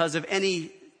us because of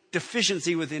any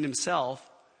deficiency within himself,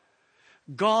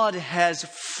 God has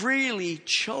freely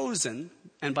chosen,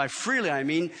 and by freely I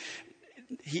mean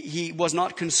he was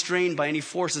not constrained by any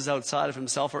forces outside of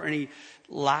himself or any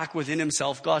lack within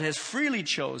himself. God has freely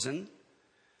chosen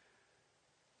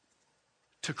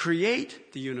to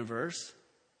create the universe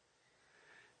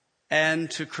and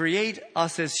to create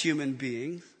us as human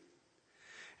beings,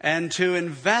 and to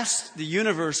invest the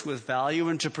universe with value,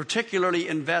 and to particularly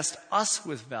invest us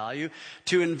with value,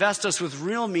 to invest us with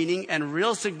real meaning and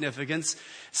real significance,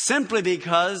 simply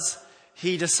because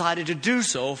he decided to do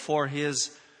so for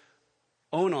his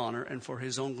own honor and for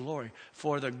his own glory,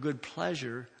 for the good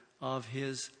pleasure of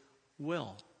his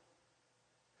will.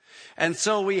 And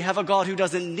so we have a God who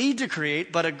doesn't need to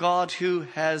create, but a God who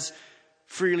has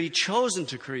freely chosen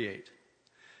to create.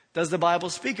 Does the Bible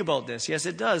speak about this? Yes,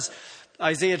 it does.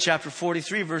 Isaiah chapter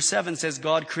 43 verse 7 says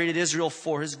God created Israel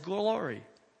for his glory.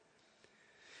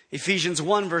 Ephesians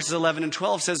 1 verses 11 and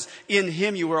 12 says, "In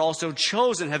him you were also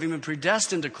chosen, having been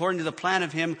predestined according to the plan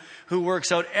of him who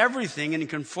works out everything in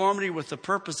conformity with the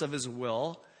purpose of his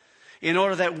will, in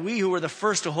order that we who were the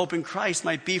first to hope in Christ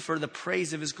might be for the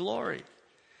praise of his glory."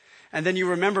 And then you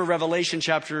remember Revelation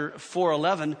chapter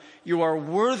 4:11, "You are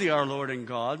worthy, our Lord and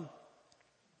God,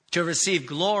 to receive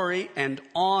glory and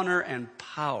honor and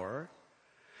power.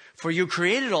 For you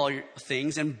created all your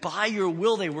things, and by your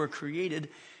will they were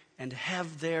created and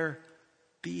have their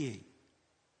being."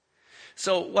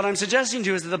 So what I'm suggesting to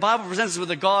you is that the Bible presents us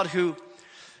with a God who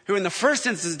in the first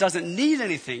instance doesn't need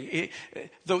anything.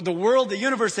 The world, the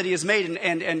universe that he has made,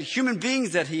 and human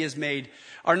beings that he has made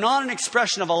are not an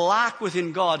expression of a lack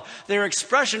within God. They're an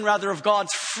expression rather of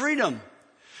God's freedom,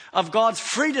 of God's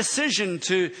free decision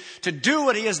to do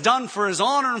what he has done for his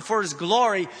honor and for his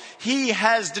glory. He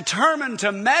has determined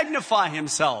to magnify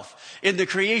himself in the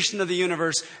creation of the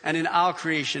universe and in our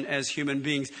creation as human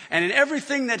beings, and in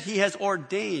everything that he has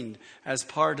ordained as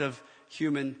part of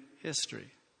human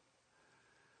history.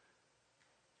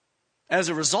 As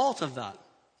a result of that,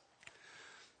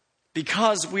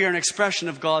 because we are an expression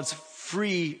of God's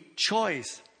free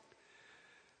choice,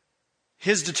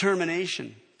 his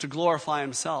determination to glorify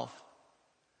himself,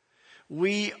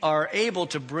 we are able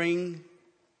to bring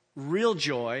real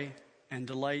joy and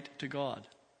delight to God.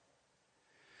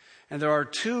 And there are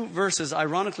two verses,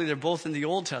 ironically, they're both in the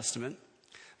Old Testament.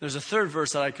 There's a third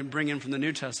verse that I can bring in from the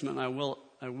New Testament, and I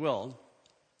will.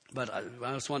 But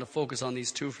I just want to focus on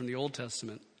these two from the Old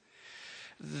Testament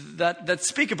that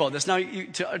speak about this. Now,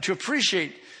 to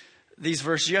appreciate these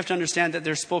verses, you have to understand that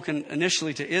they're spoken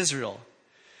initially to Israel.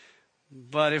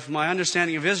 But if my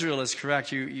understanding of Israel is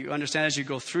correct, you understand as you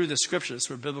go through the Scriptures,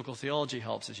 where biblical theology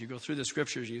helps, as you go through the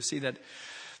Scriptures, you see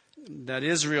that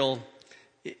Israel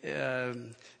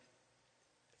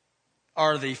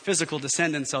are the physical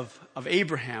descendants of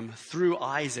Abraham through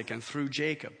Isaac and through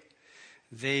Jacob.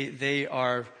 They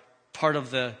are part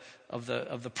of the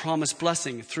promised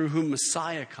blessing through whom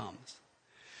Messiah comes.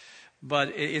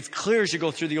 But it's clear as you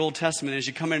go through the Old Testament, as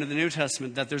you come into the New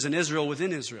Testament, that there's an Israel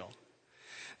within Israel.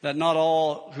 That not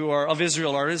all who are of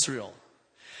Israel are Israel.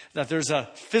 That there's a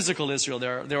physical Israel.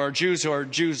 There are Jews who are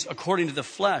Jews according to the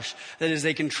flesh. That is,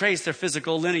 they can trace their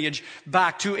physical lineage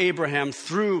back to Abraham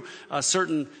through a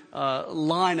certain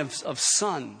line of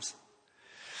sons.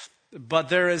 But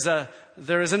there is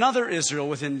another Israel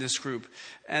within this group.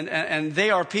 And they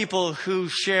are people who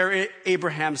share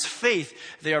Abraham's faith.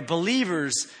 They are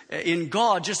believers in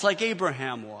God, just like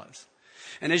Abraham was.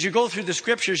 And as you go through the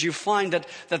Scriptures, you find that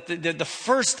the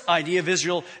first idea of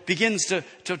Israel begins to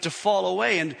fall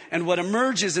away. And what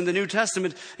emerges in the New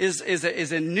Testament is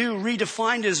a new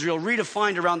redefined Israel,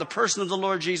 redefined around the person of the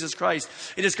Lord Jesus Christ.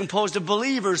 It is composed of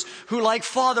believers who, like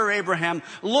Father Abraham,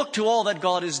 look to all that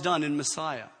God has done in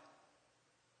Messiah.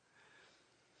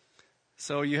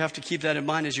 So you have to keep that in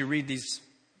mind as you read these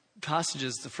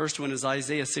passages. The first one is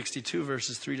Isaiah 62,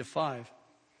 verses 3 to 5.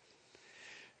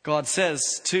 God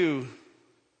says to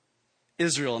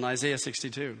Israel in Isaiah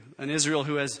 62, an Israel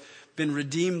who has been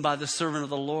redeemed by the servant of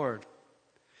the Lord,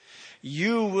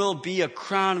 "You will be a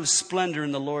crown of splendor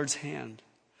in the Lord's hand,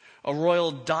 a royal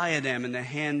diadem in the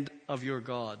hand of your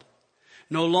God.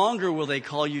 No longer will they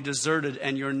call you deserted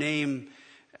and name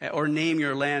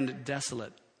your land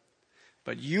desolate.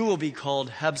 But you will be called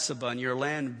Hephzibah and your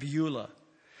land Beulah.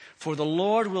 For the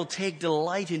Lord will take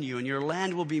delight in you and your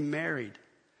land will be married."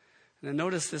 And then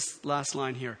notice this last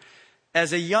line here.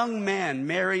 "As a young man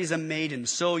marries a maiden,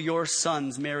 so your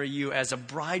sons marry you. As a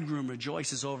bridegroom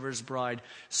rejoices over his bride,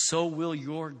 so will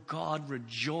your God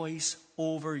rejoice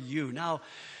over you." Now,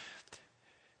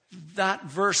 that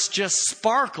verse just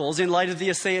sparkles in light of the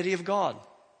aseity of God.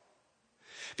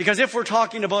 Because if we're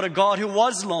talking about a God who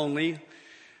was lonely,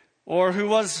 or who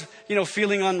was,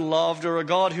 feeling unloved, or a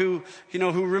God who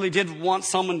really did want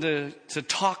someone to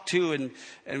talk to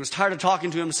and was tired of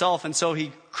talking to himself, and so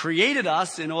he created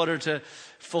us in order to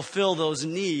fulfill those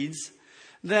needs,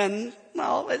 then,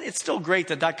 well, it's still great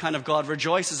that kind of God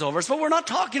rejoices over us. But we're not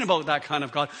talking about that kind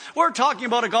of God. We're talking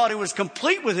about a God who was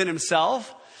complete within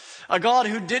himself, a God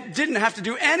who didn't have to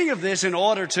do any of this in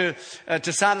order to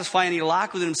satisfy any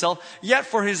lack within himself. Yet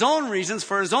for his own reasons,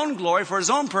 for his own glory, for his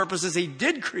own purposes, he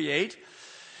did create.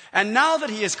 And now that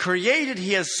he has created,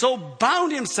 he has so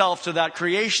bound himself to that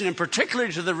creation, and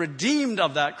particularly to the redeemed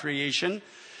of that creation,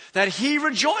 that he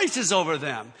rejoices over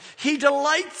them. He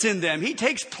delights in them. He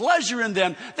takes pleasure in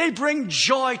them. They bring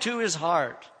joy to his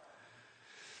heart.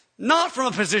 Not from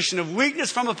a position of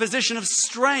weakness, from a position of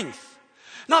strength.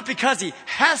 Not because he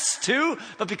has to,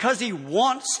 but because he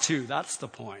wants to. That's the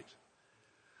point.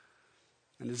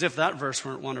 And as if that verse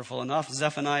weren't wonderful enough,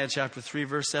 Zephaniah chapter 3,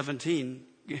 verse 17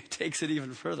 takes it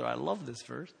even further. I love this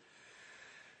verse.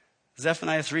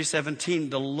 Zephaniah 3:17,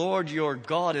 "The Lord your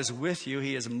God is with you.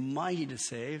 He is mighty to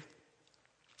save.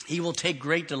 He will take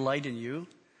great delight in you.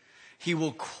 He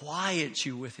will quiet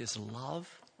you with his love.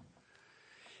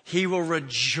 He will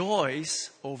rejoice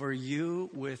over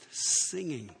you with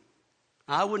singing."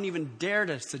 I wouldn't even dare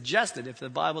to suggest it if the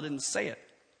Bible didn't say it.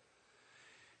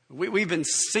 We've been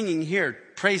singing here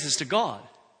praises to God.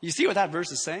 You see what that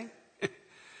verse is saying?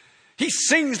 He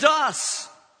sings to us.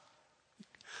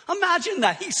 Imagine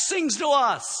that. He sings to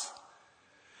us.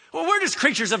 Well, we're just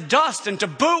creatures of dust, and to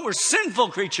boot, we're sinful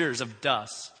creatures of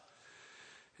dust.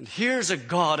 And here's a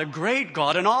God, a great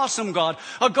God, an awesome God,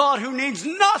 a God who needs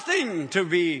nothing to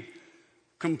be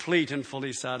complete and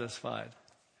fully satisfied,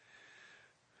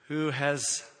 who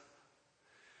has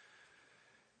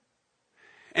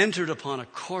entered upon a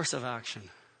course of action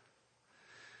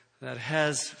that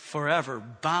has forever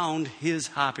bound his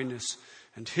happiness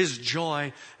and his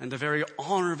joy and the very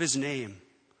honor of his name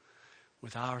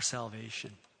with our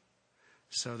salvation,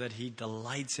 so that he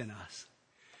delights in us.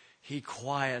 He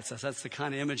quiets us. That's the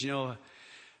kind of image,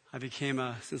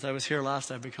 since I was here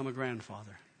last, I've become a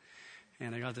grandfather.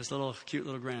 And I got this cute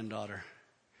little granddaughter.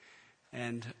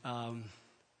 And,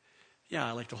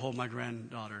 I like to hold my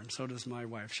granddaughter, and so does my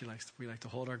wife. We like to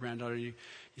hold our granddaughter. You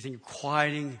think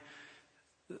quieting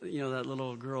that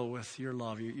little girl with your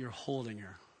love, you're holding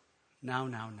her. Now.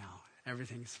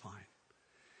 Everything's fine.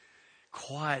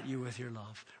 Quiet you with your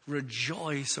love.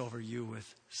 Rejoice over you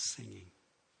with singing.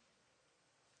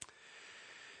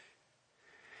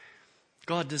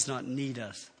 God does not need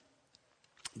us,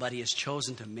 but he has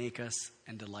chosen to make us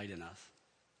and delight in us.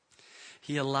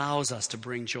 He allows us to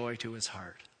bring joy to his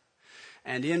heart.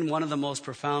 And in one of the most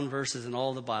profound verses in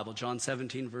all the Bible, John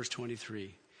 17, verse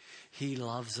 23, he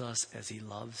loves us as he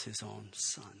loves his own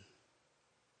son.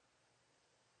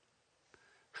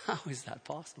 How is that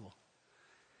possible?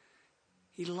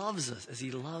 He loves us as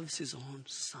he loves his own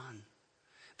son.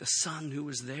 The son who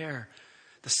was there.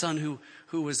 The son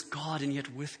who was God and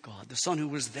yet with God. The son who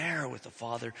was there with the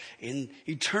Father in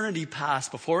eternity past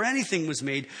before anything was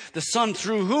made. The son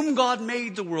through whom God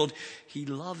made the world. He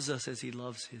loves us as he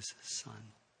loves his son.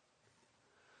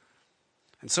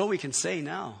 And so we can say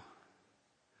now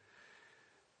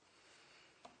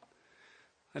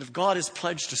that if God is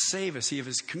pledged to save us, he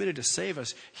is committed to save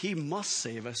us, he must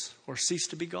save us or cease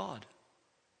to be God.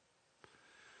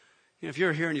 If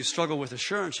you're here and you struggle with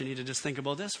assurance, you need to just think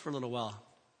about this for a little while.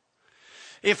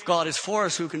 If God is for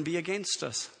us, who can be against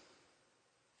us?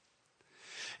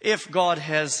 If God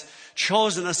has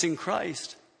chosen us in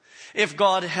Christ, if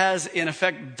God has in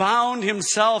effect bound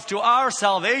himself to our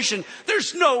salvation,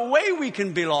 there's no way we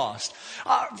can be lost.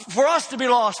 For us to be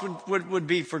lost would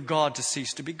be for God to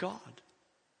cease to be God.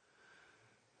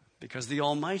 Because the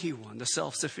Almighty One, the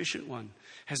self-sufficient one,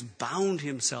 has bound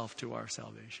himself to our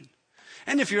salvation.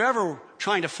 And if you're ever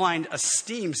trying to find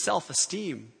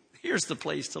self-esteem, here's the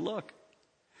place to look.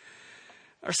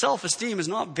 Our self-esteem is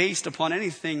not based upon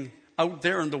anything out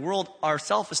there in the world. Our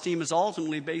self-esteem is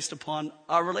ultimately based upon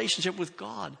our relationship with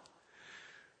God.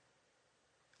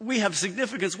 We have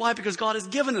significance. Why? Because God has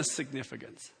given us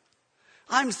significance.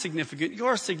 I'm significant.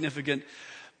 You're significant.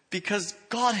 Because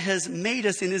God has made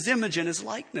us in his image and his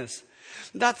likeness.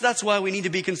 That's why we need to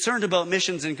be concerned about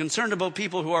missions and concerned about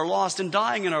people who are lost and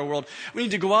dying in our world. We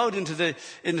need to go out into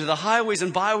the highways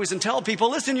and byways and tell people,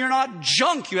 listen, you're not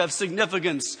junk, you have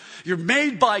significance. You're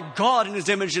made by God in his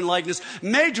image and likeness,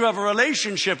 made to have a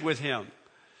relationship with him.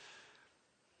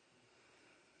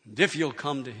 And if you'll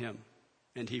come to him,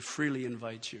 and he freely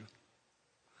invites you,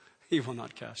 he will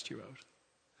not cast you out.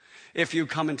 If you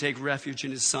come and take refuge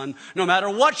in his son, no matter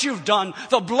what you've done,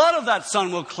 the blood of that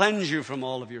son will cleanse you from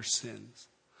all of your sins.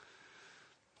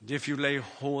 And if you lay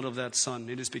hold of that son,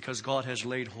 it is because God has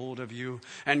laid hold of you.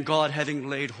 And God, having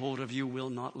laid hold of you, will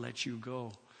not let you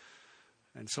go.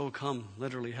 And so come,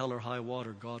 literally hell or high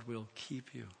water, God will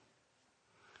keep you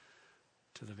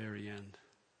to the very end.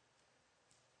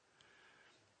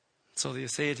 So the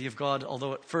aseity of God,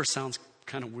 although at first sounds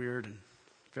kind of weird and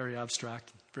very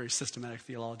abstract, very systematic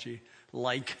theology,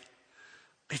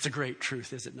 it's a great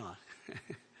truth, is it not?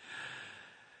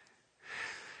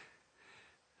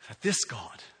 That this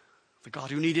God, the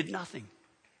God who needed nothing,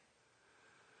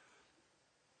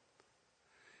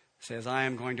 says, I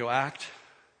am going to act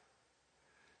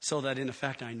so that in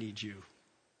effect I need you.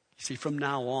 You see, from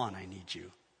now on I need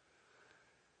you.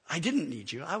 I didn't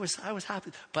need you. I was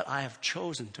happy, but I have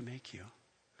chosen to make you,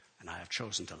 and I have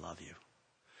chosen to love you.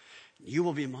 You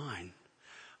will be mine.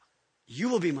 You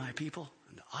will be my people,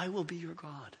 and I will be your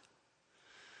God.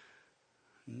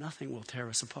 Nothing will tear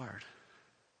us apart.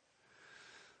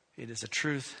 It is a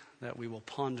truth that we will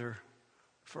ponder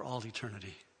for all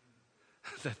eternity.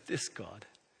 That this God,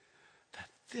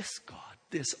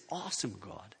 this awesome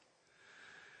God,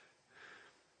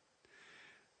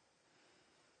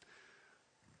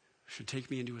 should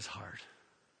take me into his heart,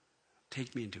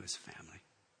 take me into his family,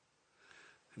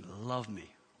 and love me,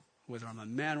 whether I'm a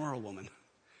man or a woman,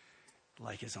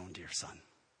 like his own dear son.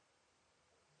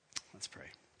 Let's pray.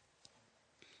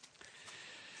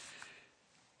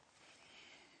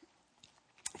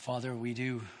 Father, we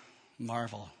do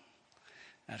marvel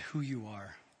at who you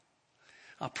are.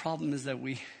 Our problem is that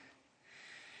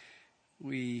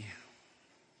we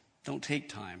don't take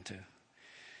time to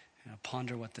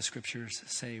ponder what the scriptures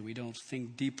say. We don't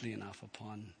think deeply enough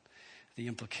upon the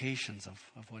implications of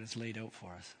what is laid out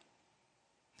for us.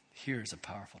 Here's a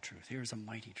powerful truth. Here's a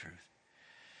mighty truth.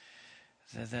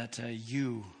 That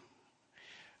you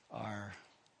are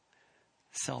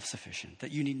self-sufficient,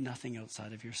 that you need nothing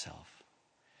outside of yourself.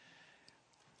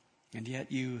 And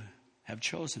yet you have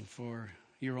chosen for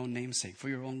your own name's sake, for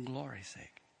your own glory's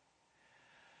sake.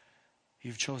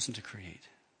 You've chosen to create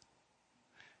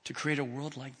a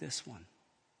world like this one.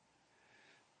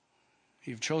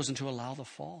 You've chosen to allow the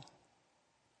fall.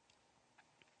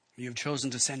 You've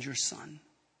chosen to send your son.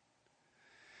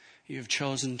 You've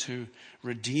chosen to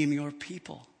redeem your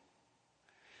people.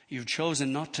 You've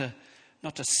chosen not to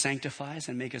not to sanctify us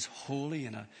and make us holy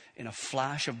in a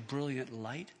flash of brilliant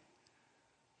light,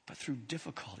 but through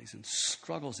difficulties and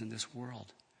struggles in this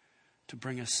world to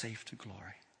bring us safe to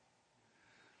glory.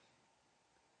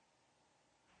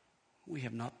 We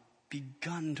have not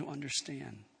begun to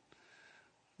understand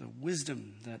the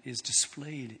wisdom that is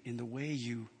displayed in the way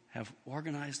you have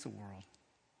organized the world.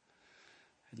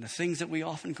 And the things that we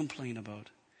often complain about,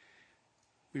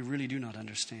 we really do not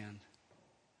understand.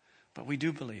 But we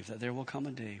do believe that there will come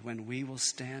a day when we will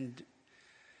stand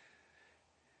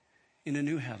in a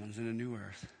new heavens and a new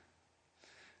earth,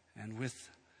 and with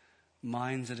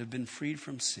minds that have been freed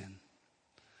from sin,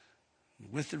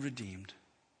 with the redeemed,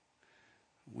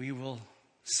 we will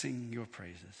sing your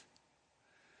praises.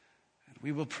 And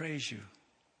we will praise you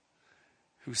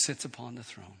who sits upon the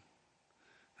throne.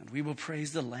 And we will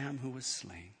praise the Lamb who was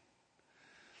slain.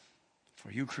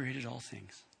 For you created all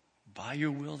things. By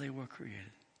your will they were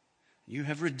created. You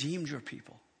have redeemed your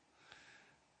people.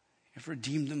 You have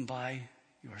redeemed them by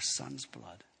your Son's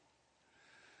blood.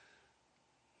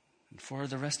 And for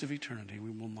the rest of eternity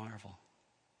we will marvel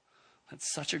that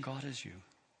such a God as you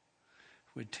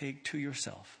would take to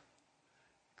yourself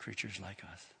creatures like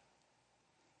us.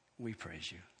 We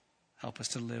praise you. Help us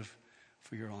to live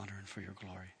for your honor and for your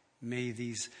glory. May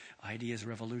these ideas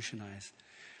revolutionize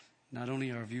not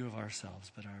only our view of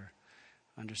ourselves, but our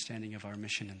understanding of our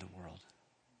mission in the world.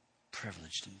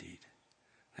 Privileged indeed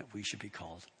that we should be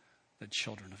called the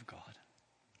children of God.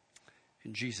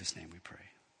 In Jesus' name we pray.